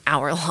can be an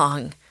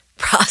hour-long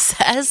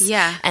process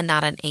and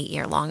not an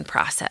 8-year-long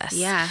process.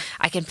 Yeah.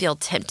 I can feel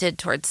tempted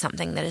towards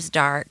something that is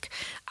dark.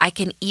 I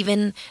can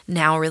even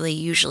now really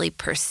usually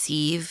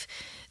perceive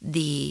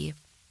the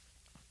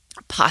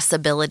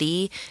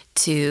possibility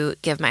to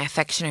give my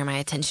affection or my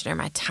attention or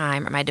my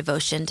time or my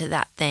devotion to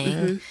that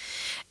thing.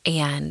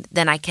 And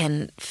then I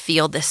can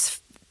feel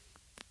this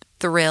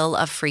thrill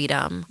of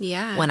freedom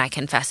when I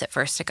confess it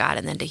first to God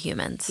and then to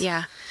humans.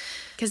 Yeah.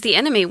 Because the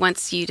enemy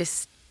wants you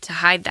to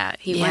hide that.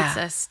 He wants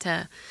us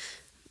to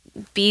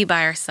be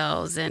by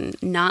ourselves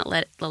and not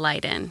let the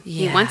light in.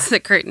 He wants the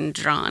curtain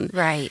drawn.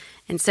 Right.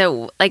 And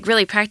so, like,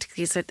 really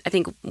practically, so I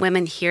think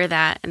women hear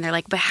that and they're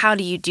like, but how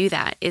do you do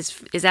that? Is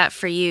that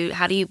for you?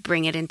 How do you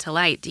bring it into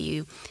light? Do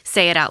you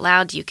say it out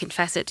loud? Do you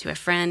confess it to a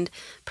friend?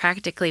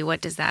 Practically, what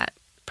does that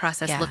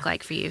process look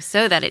like for you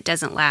so that it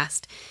doesn't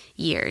last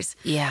years?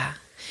 Yeah.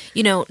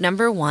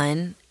 Number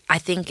one, I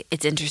think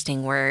it's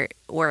interesting.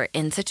 We're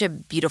in such a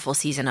beautiful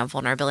season of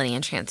vulnerability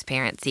and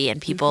transparency,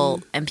 and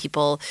people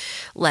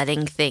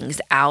letting things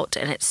out,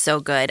 and it's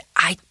so good.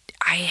 I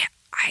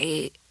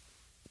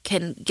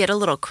can get a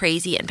little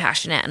crazy and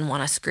passionate and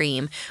want to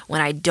scream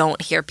when I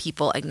don't hear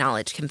people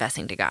acknowledge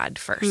confessing to God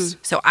first.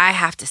 So I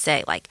have to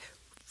say,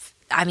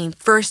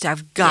 first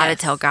I've got to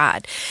tell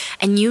God.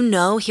 And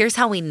here's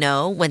how we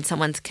know when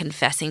someone's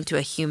confessing to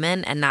a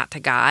human and not to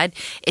God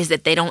is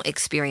that they don't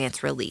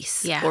experience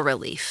release or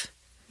relief.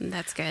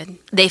 That's good.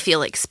 They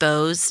feel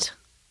exposed.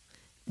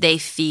 They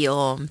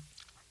feel,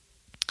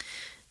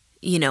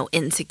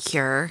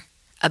 insecure.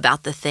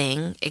 about the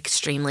thing,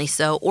 extremely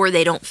so, or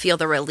they don't feel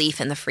the relief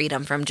and the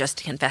freedom from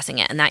just confessing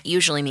it. And that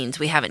usually means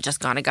we haven't just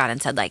gone to God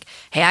and said like,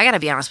 hey, I got to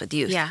be honest with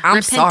you. Yeah. I'm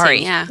Repenting,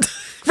 sorry. Yeah.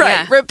 Right.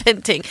 Yeah.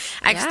 Repenting.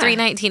 Acts Yeah.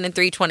 3:19 and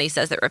 3:20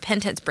 says that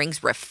repentance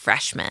brings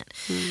refreshment.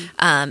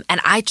 And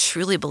I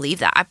truly believe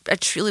that. I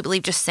truly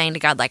believe just saying to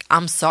God, like,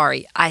 I'm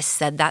sorry. I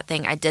said that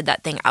thing. I did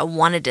that thing. I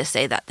wanted to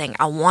say that thing.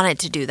 I wanted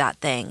to do that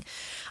thing.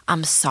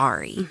 I'm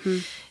sorry.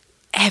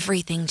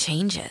 Everything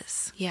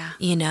changes. Yeah.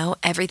 You know,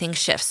 everything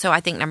shifts. So I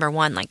think number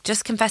one, like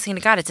just confessing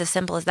to God, it's as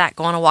simple as that.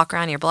 Go on a walk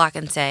around your block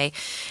and say,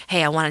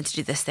 hey, I wanted to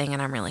do this thing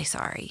and I'm really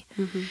sorry.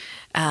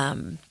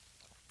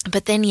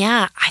 But then,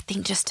 yeah, I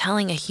think just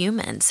telling a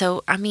human.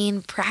 So, I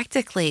mean,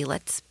 practically,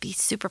 let's be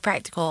super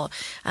practical.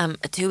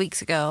 2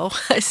 weeks ago,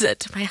 I said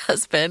to my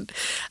husband,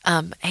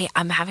 hey,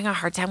 I'm having a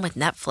hard time with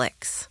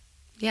Netflix.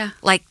 Yeah.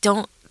 Like,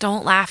 don't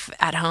laugh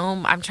at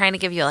home. I'm trying to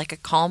give you like a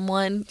calm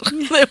one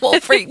that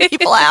won't freak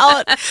people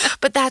out.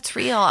 But that's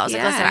real. I was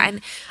like,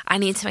 listen, I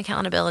need some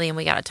accountability and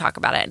we got to talk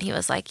about it. And he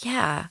was like,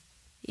 yeah.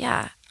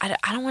 I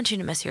don't want you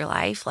to miss your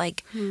life.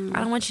 Like, I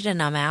don't want you to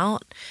numb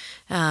out.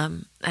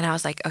 And I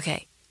was like,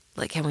 okay,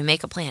 like, can we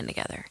make a plan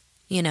together?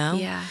 You know?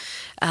 Yeah.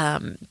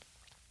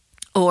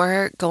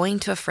 Or going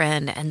to a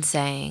friend and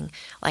saying,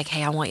 like,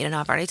 hey, I want you to know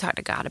I've already talked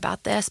to God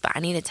about this, but I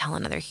need to tell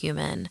another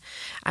human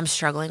I'm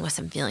struggling with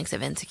some feelings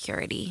of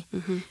insecurity,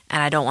 and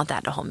I don't want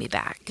that to hold me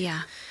back.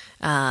 Yeah.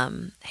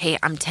 Hey,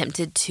 I'm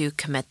tempted to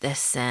commit this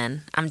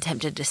sin. I'm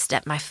tempted to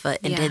step my foot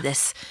into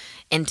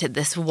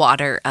this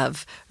water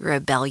of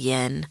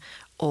rebellion,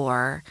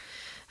 or,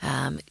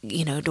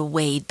 to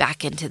wade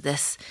back into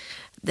this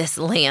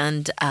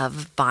land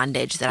of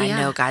bondage that I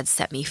know God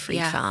set me free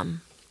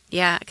from.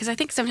 Yeah, because I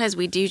think sometimes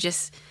we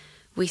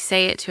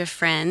say it to a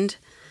friend,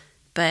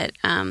 but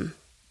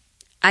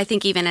I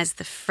think even as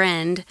the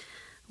friend,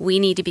 we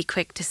need to be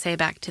quick to say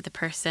back to the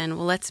person,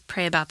 well, let's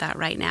pray about that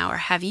right now, or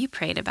have you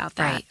prayed about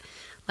that? Right.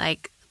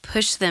 Like,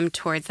 push them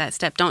towards that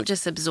step. Don't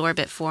just absorb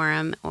it for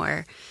them,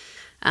 or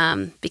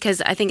because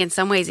I think in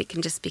some ways it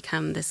can just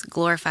become this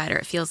glorified, or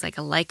it feels like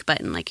a like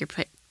button, like you're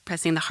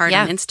pressing the heart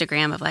on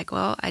Instagram of like,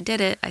 well, I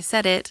did it, I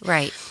said it.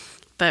 Right.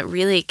 But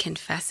really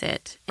confess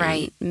it,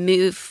 and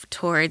move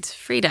towards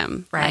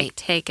freedom. Right. Like,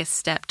 take a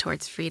step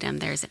towards freedom.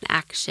 There's an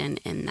action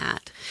in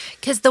that.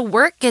 Because the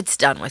work gets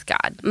done with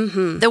God.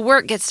 The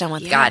work gets done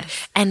with God.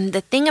 And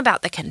the thing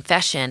about the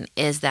confession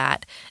is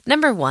that,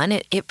 number one,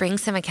 it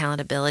brings some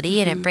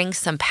accountability, and it brings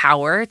some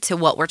power to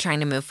what we're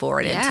trying to move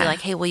forward into. Like,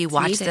 hey, will you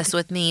watch this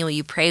with me? Will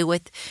you pray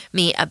with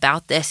me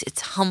about this?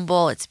 It's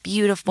humble. It's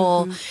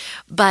beautiful.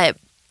 But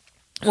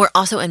we're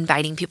also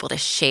inviting people to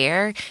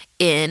share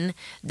in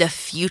the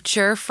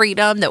future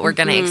freedom that we're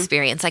going to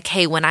experience. Like,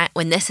 hey,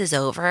 when this is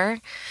over,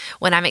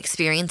 when I'm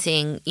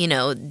experiencing,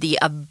 the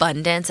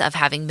abundance of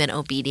having been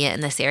obedient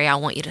in this area, I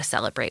want you to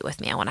celebrate with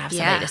me. I want to have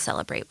somebody to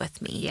celebrate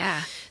with me.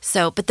 Yeah.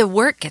 So, but the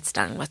work gets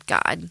done with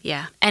God.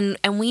 Yeah. And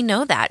we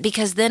know that,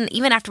 because then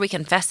even after we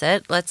confess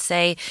it, let's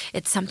say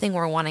it's something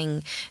we're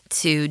wanting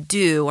to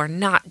do or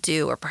not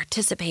do or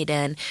participate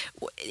in,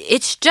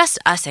 it's just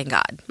us and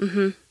God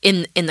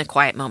in the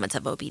quiet moments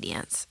of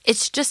obedience.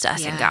 It's just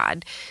us and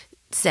God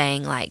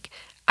saying, like,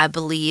 I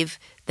believe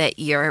that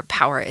your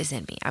power is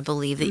in me. I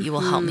believe that you will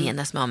help me in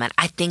this moment.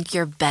 I think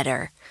you're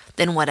better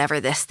than whatever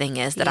this thing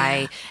is that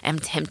I am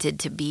tempted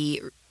to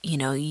be,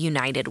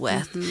 united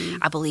with.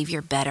 I believe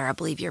you're better. I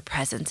believe your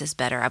presence is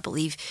better. I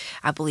believe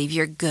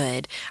you're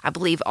good. I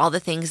believe all the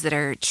things that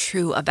are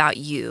true about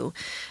you.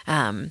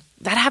 That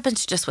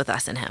happens just with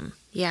us and him.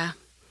 Yeah.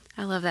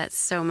 I love that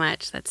so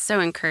much. That's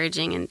so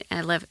encouraging. And I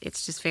love,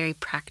 it's just very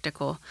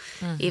practical,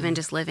 even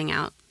just living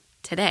out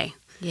today.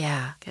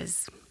 Yeah.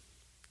 Because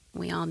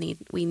we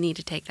need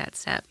to take that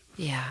step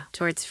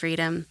towards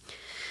freedom.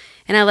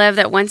 And I love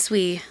that once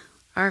we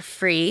are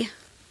free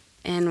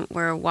and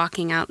we're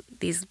walking out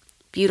these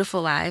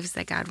beautiful lives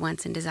that God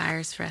wants and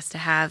desires for us to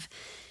have,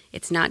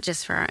 it's not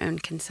just for our own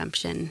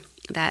consumption.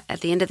 That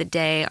at the end of the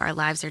day, our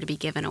lives are to be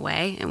given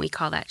away, and we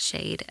call that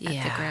shade at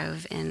the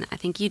Grove. And I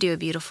think you do a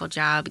beautiful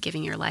job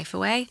giving your life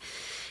away.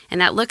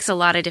 And that looks a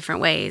lot of different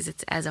ways.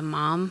 It's as a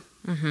mom.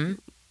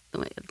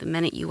 The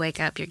minute you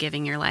wake up, you're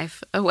giving your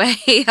life away,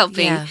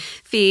 helping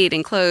feed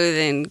and clothe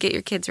and get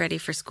your kids ready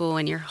for school,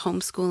 and you're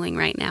homeschooling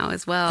right now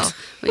as well.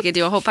 We could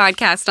do a whole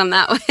podcast on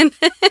that one.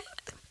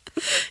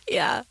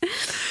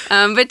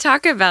 But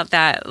talk about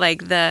that,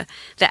 like the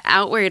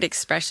outward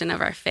expression of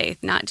our faith,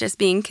 not just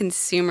being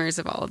consumers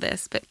of all of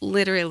this, but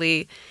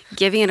literally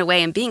giving it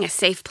away and being a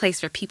safe place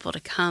for people to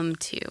come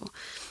to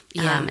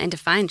and to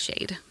find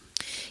shade.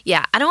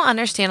 Yeah, I don't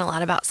understand a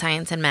lot about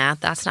science and math.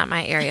 That's not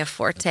my area of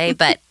forte,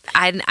 but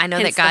I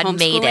know that God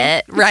made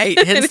it. Right,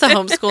 hence the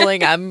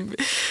homeschooling.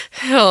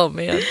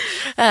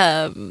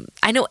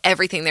 I know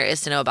everything there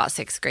is to know about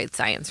sixth grade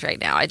science right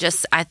now.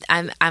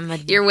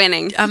 You're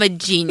winning. I'm a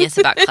genius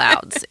about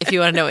clouds, if you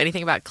want to know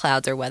anything about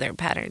clouds or weather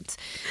patterns.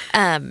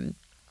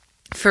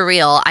 For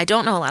real, I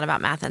don't know a lot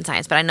about math and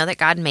science, but I know that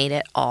God made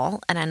it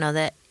all, and I know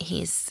that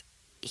he's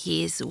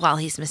while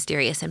he's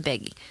mysterious and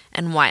big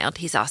and wild,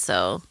 he's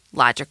also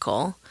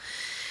logical.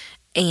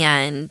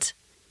 And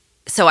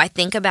so I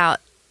think about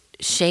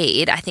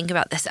shade. I think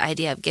about this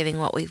idea of giving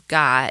what we've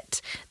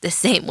got the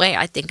same way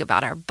I think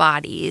about our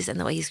bodies and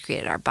the way he's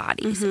created our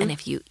bodies. And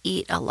if you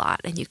eat a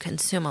lot and you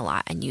consume a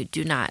lot and you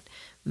do not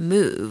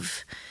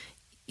move,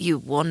 you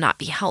will not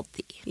be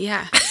healthy.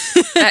 Yeah.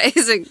 That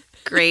is a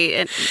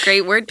great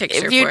word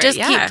picture. If you just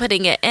keep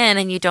putting it in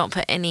and you don't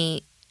put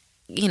any,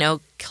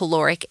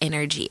 caloric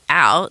energy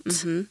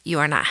out, you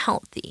are not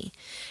healthy.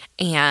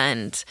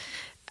 And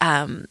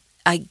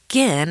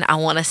again, I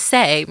want to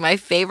say my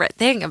favorite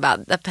thing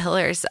about the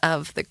pillars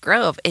of the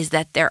Grove is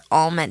that they're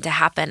all meant to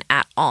happen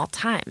at all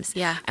times.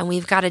 Yeah. And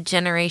we've got a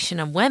generation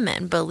of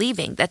women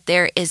believing that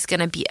there is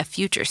going to be a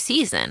future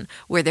season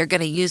where they're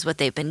going to use what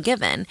they've been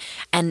given.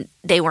 And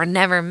they were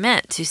never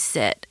meant to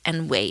sit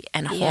and wait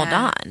and hold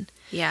on.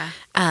 Yeah.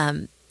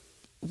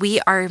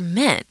 We are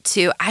meant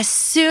to, as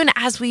soon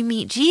as we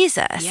meet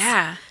Jesus,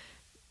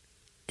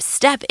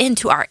 step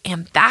into our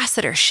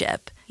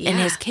ambassadorship in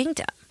his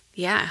kingdom.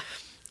 Yeah.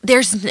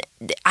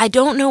 I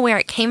don't know where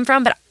it came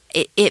from, but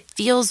it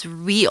feels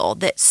real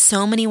that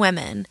so many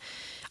women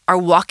are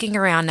walking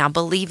around now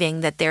believing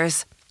that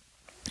there's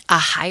a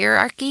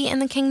hierarchy in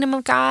the kingdom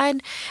of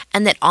God,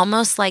 and that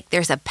almost like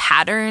there's a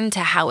pattern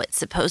to how it's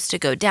supposed to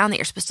go down, that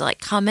you're supposed to like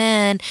come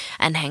in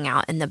and hang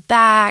out in the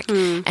back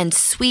and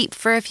sweep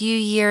for a few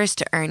years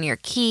to earn your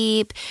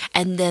keep,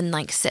 and then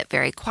like sit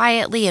very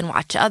quietly and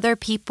watch other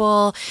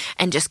people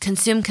and just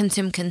consume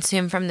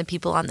from the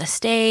people on the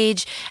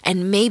stage,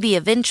 and maybe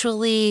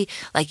eventually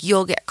like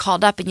you'll get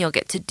called up and you'll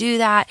get to do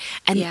that,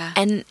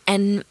 and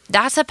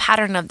that's a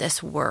pattern of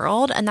this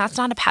world, and that's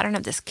not a pattern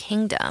of this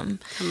kingdom.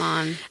 Come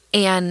on.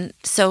 And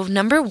so,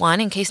 number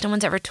one, in case no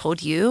one's ever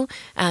told you,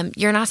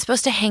 you're not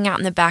supposed to hang out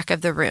in the back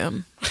of the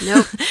room.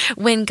 Nope.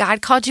 When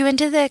God called you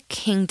into the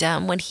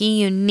kingdom, when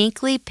he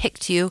uniquely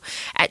picked you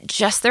at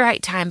just the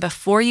right time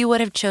before you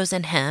would have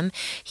chosen him,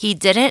 he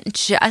didn't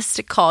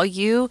just call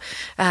you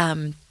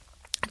to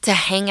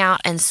hang out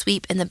and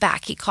sweep in the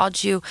back. He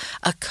called you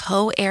a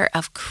co-heir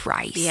of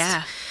Christ.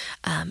 Yeah.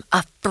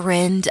 A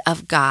friend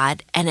of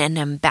God and an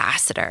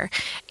ambassador.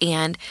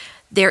 And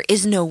there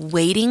is no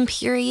waiting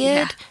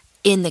period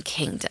in the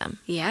kingdom.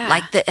 Yeah.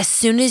 Like as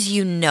soon as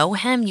you know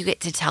him, you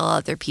get to tell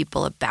other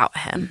people about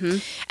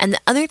him. And the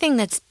other thing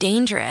that's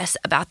dangerous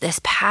about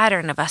this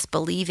pattern of us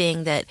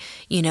believing that,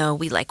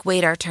 we like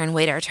wait our turn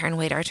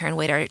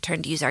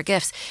to use our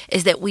gifts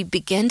is that we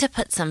begin to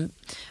put some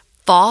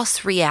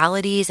false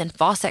realities and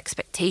false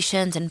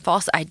expectations and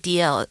false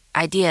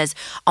ideas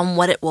on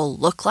what it will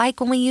look like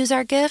when we use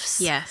our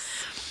gifts. Yes.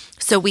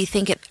 So we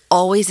think it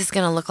always is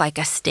going to look like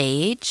a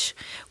stage.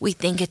 We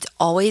think it's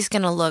always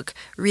going to look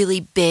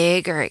really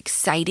big or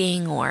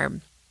exciting or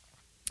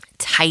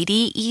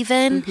tidy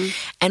even.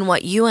 And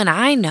what you and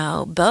I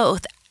know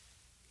both,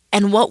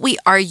 and what we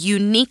are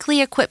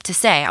uniquely equipped to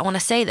say, I want to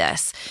say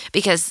this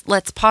because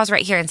let's pause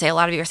right here and say a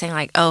lot of you are saying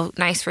like, oh,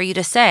 nice for you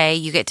to say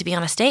you get to be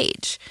on a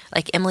stage.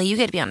 Like Emily, you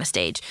get to be on a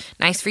stage.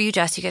 Nice for you,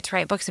 Jess, you get to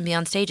write books and be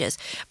on stages.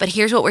 But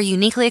here's what we're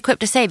uniquely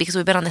equipped to say because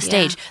we've been on the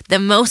stage. The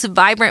most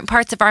vibrant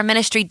parts of our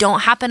ministry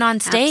don't happen on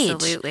stage.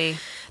 Absolutely.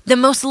 The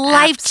most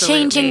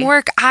life-changing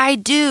work I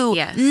do,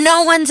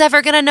 no one's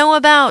ever going to know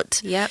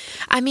about. Yep.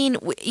 I mean,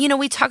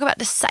 we talk about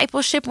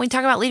discipleship, and we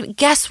talk about leading.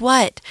 Guess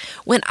what?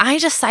 When I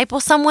disciple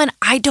someone,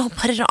 I don't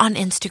put it on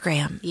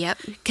Instagram. Yep.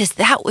 Because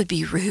that would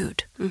be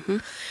rude.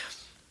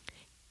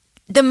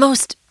 The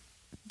most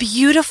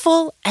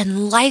beautiful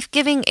and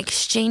life-giving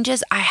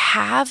exchanges I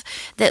have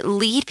that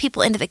lead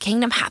people into the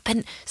kingdom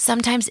happen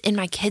sometimes in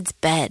my kid's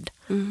bed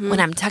when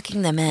I'm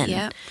tucking them in.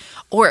 Yep.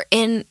 Or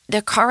in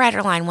the car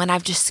rider line when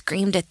I've just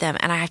screamed at them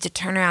and I have to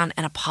turn around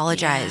and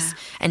apologize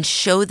and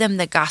show them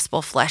the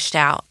gospel fleshed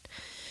out.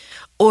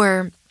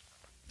 Or,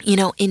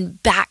 in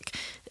back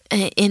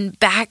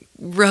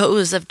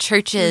rows of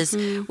churches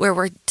where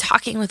we're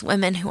talking with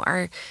women who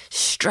are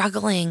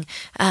struggling.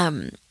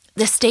 The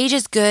stage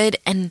is good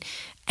and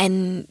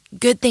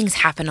good things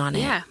happen on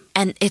it. Yeah.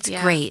 And it's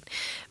great.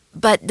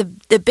 But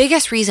the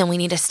biggest reason we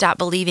need to stop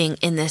believing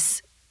in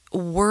this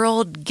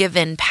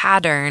world-given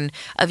pattern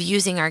of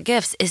using our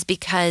gifts is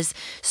because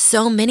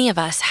so many of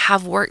us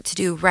have work to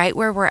do right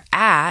where we're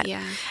at,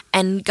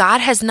 and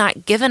God has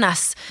not given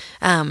us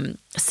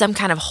some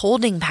kind of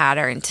holding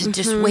pattern to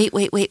just wait.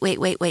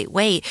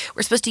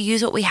 We're supposed to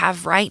use what we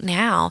have right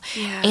now,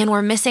 and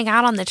we're missing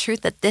out on the truth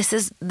that this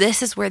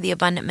is where the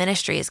abundant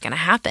ministry is going to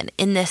happen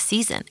in this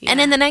season and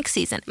in the next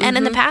season and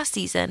in the past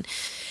season.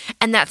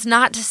 And that's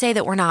not to say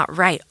that we're not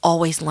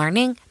always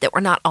learning, that we're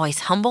not always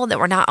humble, that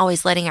we're not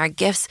always letting our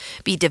gifts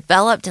be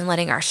developed and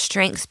letting our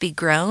strengths be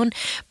grown.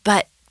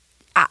 But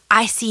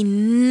I see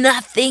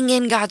nothing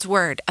in God's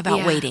word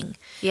about waiting.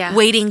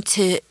 Waiting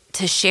to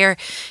share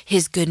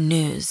his good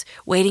news,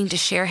 waiting to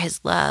share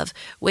his love,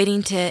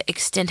 waiting to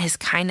extend his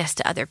kindness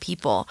to other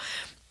people.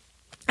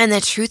 And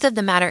the truth of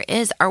the matter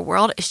is our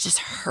world is just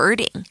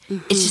hurting.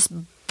 It's just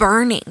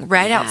burning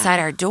right outside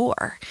our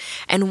door.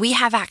 And we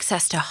have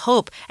access to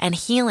hope and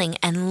healing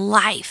and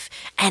life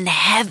and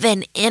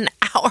heaven in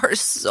our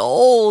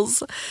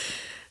souls.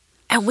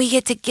 And we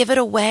get to give it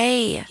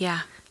away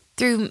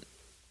through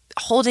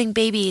holding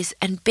babies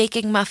and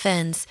baking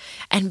muffins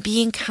and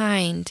being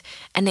kind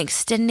and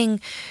extending,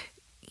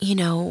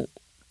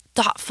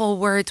 thoughtful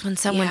words when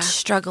someone's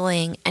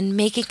struggling and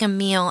making a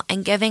meal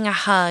and giving a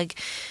hug.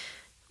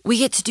 We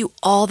get to do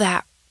all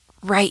that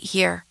right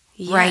here,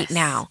 right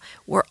now.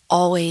 We're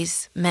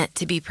always meant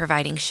to be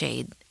providing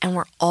shade, and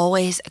we're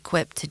always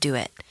equipped to do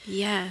it.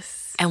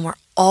 Yes. And we're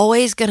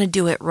always going to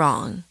do it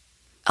wrong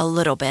a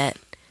little bit,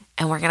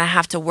 and we're going to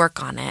have to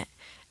work on it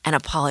and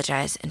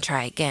apologize and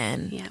try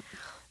again. Yep.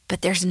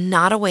 But there's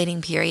not a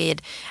waiting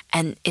period,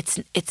 and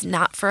it's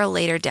not for a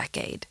later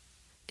decade.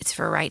 It's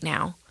for right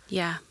now.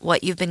 Yeah.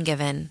 What you've been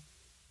given,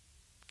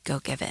 go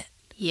give it.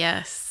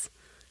 Yes.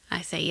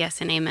 I say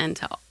yes and amen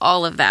to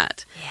all of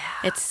that.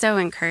 Yeah. It's so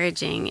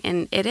encouraging.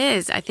 And it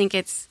is. I think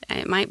it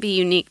might be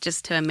unique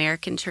just to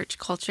American church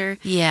culture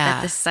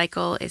that this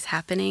cycle is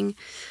happening.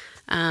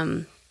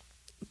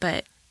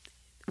 But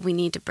we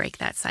need to break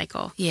that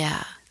cycle.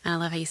 Yeah. And I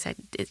love how you said,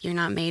 you're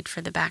not made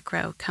for the back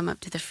row. Come up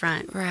to the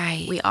front.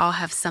 Right. We all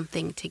have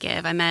something to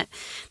give. I met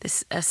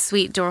a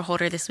sweet door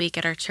holder this week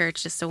at our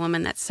church, just a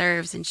woman that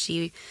serves, and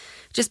she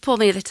just pulled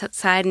me to the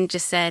side and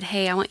just said,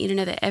 hey, I want you to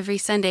know that every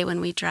Sunday when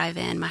we drive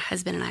in, my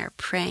husband and I are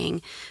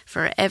praying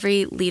for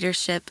everybody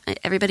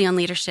on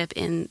leadership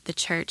in the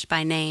church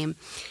by name.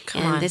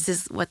 This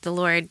is what the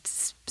Lord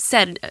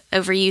said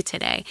over you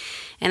today.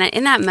 And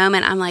in that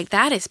moment, I'm like,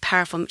 that is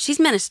powerful. She's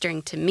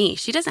ministering to me.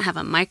 She doesn't have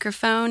a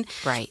microphone.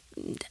 Right.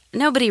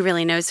 Nobody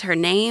really knows her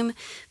name,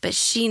 but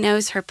she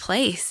knows her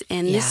place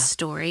in this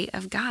story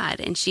of God.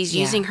 And she's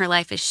using her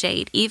life as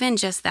shade. Even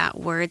just that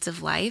words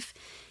of life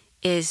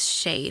is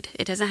shade.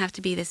 It doesn't have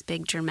to be this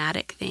big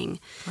dramatic thing.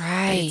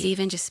 Right. It's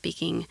even just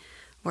speaking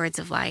words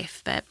of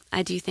life. But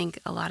I do think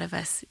a lot of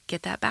us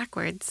get that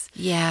backwards.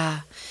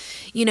 Yeah.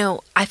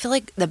 I feel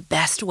like the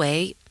best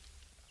way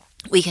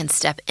we can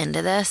step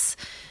into this,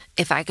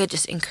 if I could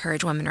just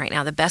encourage women right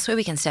now, the best way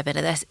we can step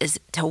into this is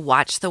to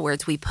watch the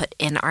words we put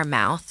in our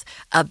mouth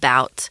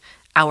about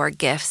our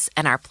gifts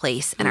and our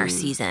place and our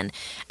season.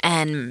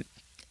 And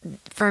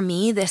for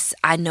me,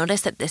 I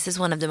noticed that this is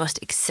one of the most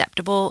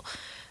acceptable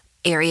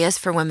areas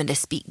for women to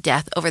speak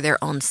death over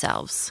their own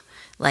selves.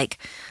 Like,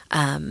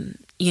 I'm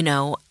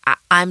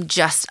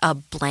just a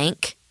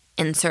blank,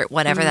 insert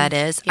whatever that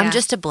is. Yeah. I'm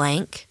just a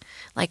blank.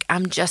 Like,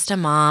 I'm just a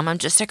mom. I'm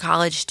just a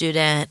college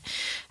student.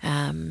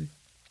 I'm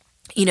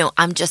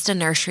just a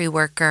nursery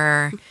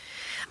worker.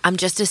 I'm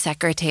just a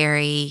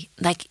secretary.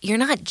 Like, you're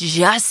not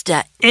just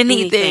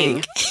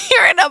anything.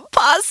 You're an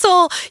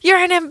apostle. You're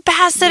an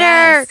ambassador.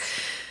 Yes.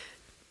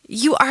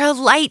 You are a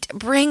light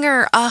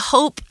bringer, a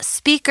hope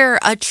speaker,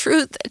 a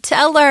truth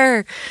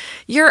teller.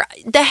 You're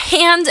the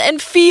hands and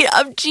feet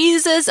of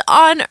Jesus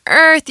on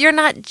earth. You're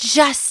not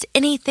just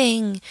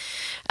anything.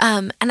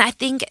 And I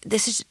think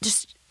this is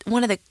just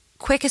one of the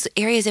quickest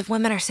areas if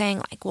women are saying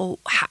like, well,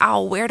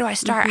 where do I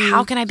start?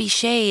 How can I be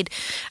shade?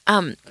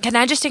 Can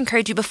I just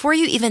encourage you, before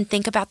you even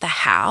think about the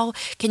how,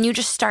 can you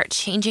just start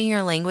changing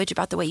your language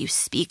about the way you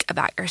speak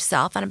about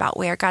yourself and about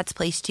where God's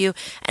placed you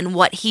and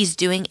what he's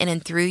doing in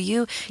and through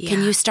you? Yeah.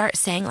 Can you start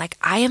saying like,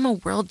 I am a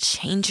world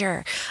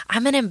changer.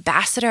 I'm an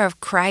ambassador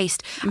of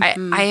Christ.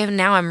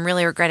 I'm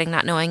really regretting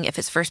not knowing if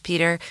it's 1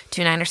 Peter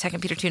 2:9 or 2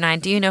 Peter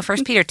 2:9. Do you know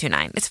 1 Peter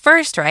 2:9? It's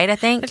first, right? I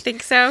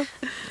think so.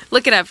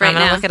 Look it up right now.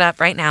 I'm going to look it up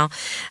right now.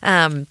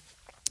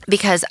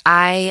 Because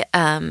I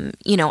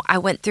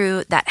went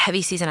through that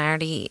heavy season. I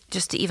already,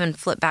 just to even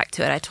flip back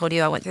to it, I told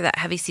you I went through that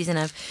heavy season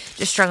of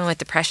just struggling with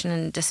depression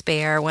and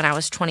despair when I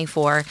was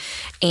 24.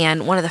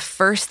 And one of the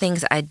first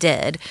things I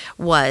did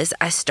was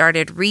I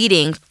started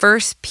reading 1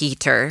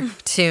 Peter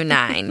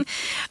 2:9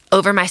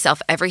 over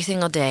myself every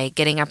single day,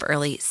 getting up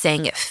early,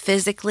 saying it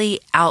physically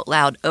out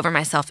loud over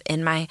myself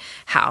in my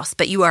house.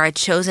 But you are a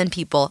chosen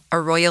people, a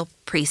royal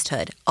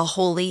priesthood, a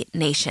holy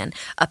nation,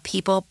 a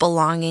people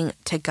belonging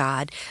to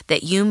God,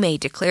 that you may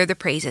declare the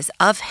praises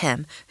of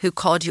him who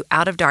called you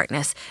out of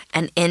darkness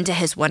and into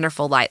his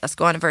wonderful light. Let's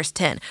go on to verse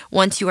 10.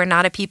 Once you were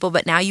not a people,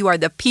 but now you are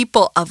the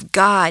people of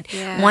God.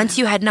 Yeah. Once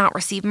you had not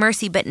received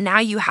mercy, but now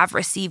you have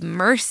received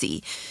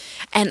mercy.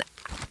 And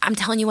I'm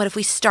telling you what, if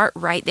we start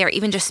right there,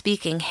 even just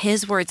speaking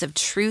his words of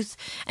truth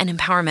and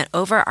empowerment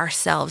over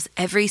ourselves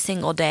every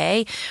single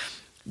day,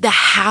 the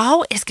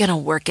how is going to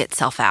work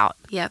itself out.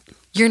 Yep.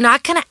 You're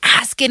not going to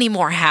ask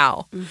anymore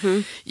how.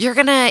 You're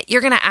going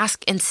to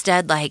ask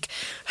instead, like,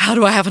 how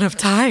do I have enough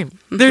time?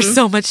 There's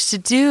so much to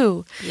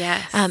do.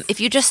 Yes. If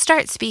you just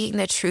start speaking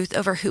the truth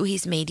over who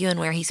he's made you and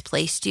where he's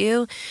placed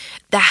you,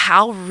 the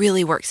how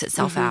really works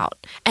itself out.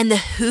 And the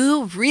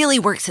who really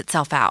works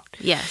itself out.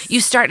 Yes.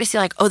 You start to see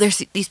like, oh, there's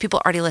these people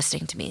already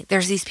listening to me.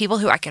 There's these people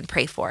who I can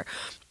pray for.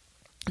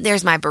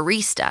 There's my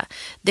barista.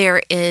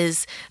 There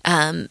is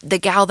the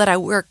gal that I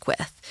work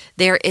with.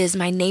 There is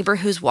my neighbor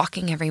who's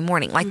walking every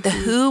morning. Like the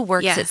who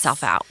works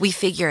itself out. We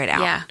figure it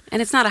out. Yeah. And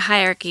it's not a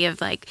hierarchy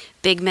of like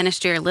big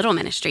ministry or little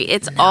ministry.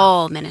 It's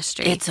all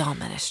ministry. It's all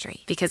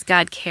ministry. Because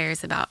God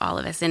cares about all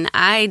of us. And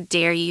I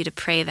dare you to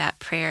pray that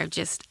prayer of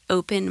just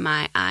open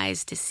my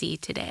eyes to see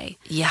today.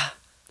 Yeah.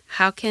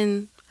 How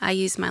can I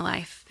use my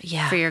life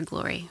for your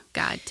glory,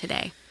 God,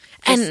 today?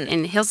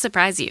 And he'll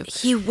surprise you.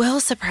 He will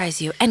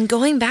surprise you. And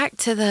going back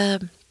to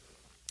the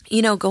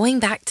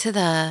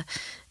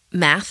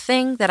math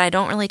thing that I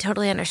don't really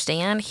totally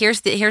understand,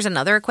 here's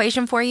another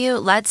equation for you.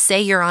 Let's say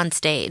you're on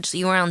stage.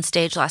 You were on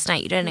stage last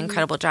night. You did an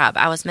incredible job.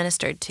 I was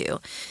ministered to.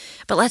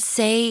 But let's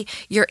say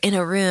you're in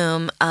a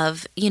room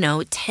of,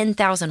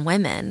 10,000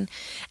 women,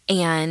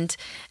 and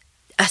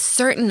a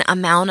certain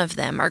amount of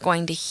them are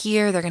going to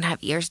hear, they're going to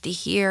have ears to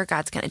hear,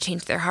 God's going to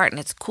change their heart, and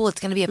it's cool. It's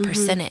going to be a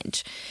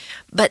percentage.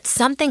 But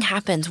something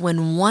happens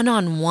when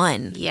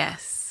one-on-one.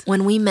 Yes.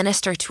 When we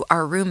minister to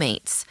our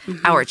roommates,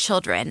 our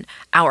children,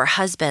 our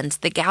husbands,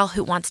 the gal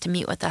who wants to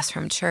meet with us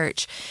from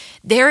church,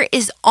 there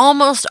is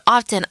almost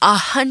often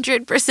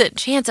 100%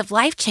 chance of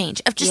life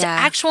change, of just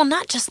actual,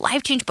 not just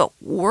life change, but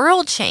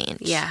world change.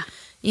 Yeah.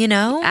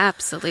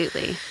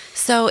 Absolutely.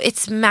 So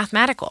it's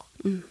mathematical.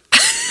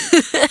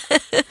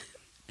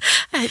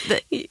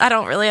 I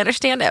don't really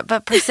understand it,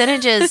 but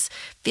percentages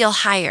feel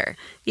higher.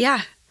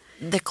 Yeah.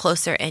 The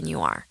closer in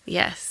you are.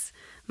 Yes.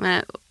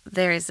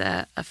 There's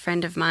a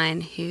friend of mine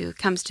who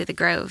comes to the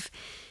Grove,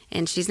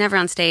 and she's never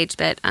on stage,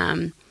 but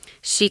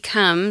she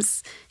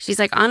comes. She's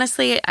like,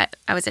 honestly,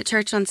 I was at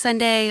church on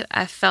Sunday.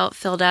 I felt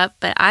filled up,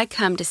 but I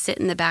come to sit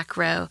in the back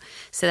row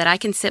so that I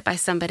can sit by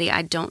somebody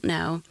I don't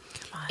know.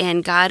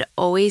 And God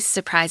always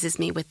surprises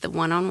me with the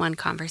one-on-one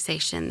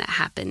conversation that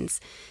happens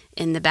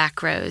in the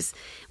back rows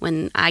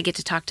when I get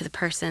to talk to the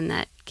person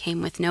that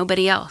came with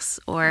nobody else,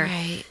 or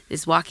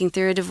is walking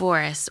through a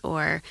divorce,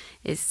 or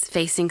is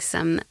facing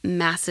some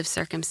massive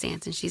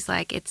circumstance. And she's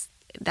like,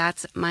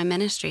 that's my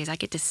ministry, is I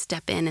get to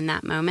step in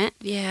that moment.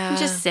 Yeah. And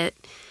just sit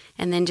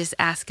and then just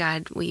ask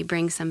God, will you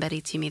bring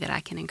somebody to me that I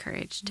can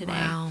encourage today?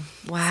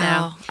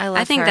 Wow. So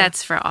I think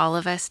that's for all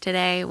of us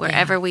today,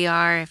 wherever we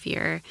are. If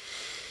you're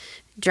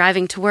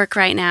driving to work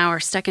right now, or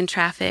stuck in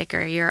traffic,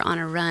 or you're on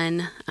a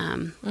run,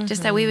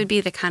 just that we would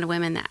be the kind of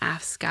women that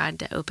ask God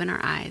to open our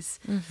eyes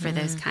for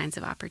those kinds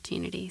of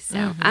opportunities.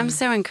 So I'm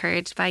so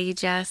encouraged by you,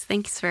 Jess.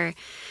 Thanks for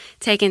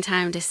taking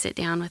time to sit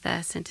down with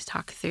us and to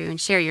talk through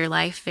and share your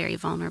life very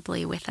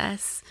vulnerably with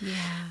us.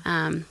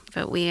 Yeah.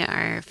 But we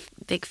are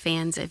big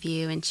fans of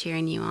you and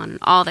cheering you on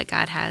all that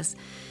God has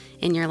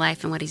in your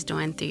life and what he's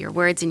doing through your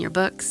words in your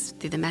books,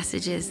 through the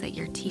messages that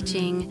you're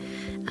teaching,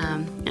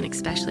 and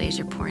especially as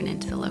you're pouring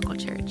into the local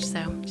church.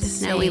 So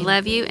just know we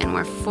love you and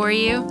we're for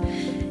you.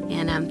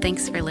 And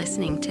thanks for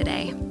listening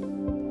today.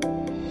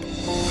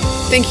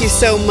 Thank you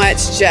so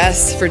much,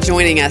 Jess, for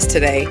joining us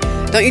today.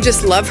 Don't you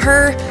just love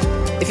her?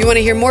 If you want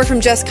to hear more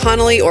from Jess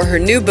Connolly or her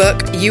new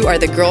book, You Are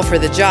the Girl for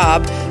the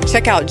Job,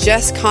 check out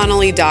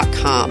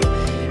jessconnolly.com.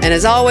 And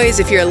as always,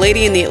 if you're a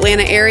lady in the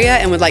Atlanta area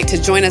and would like to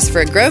join us for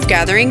a Grove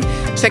gathering,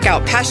 check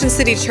out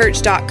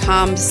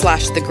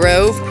passioncitychurch.com/The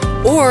Grove,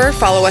 or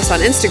follow us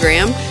on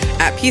Instagram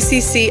at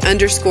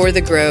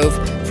PCC_The Grove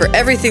for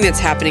everything that's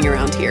happening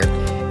around here.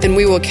 And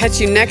we will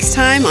catch you next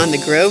time on the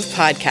Grove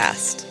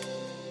Podcast.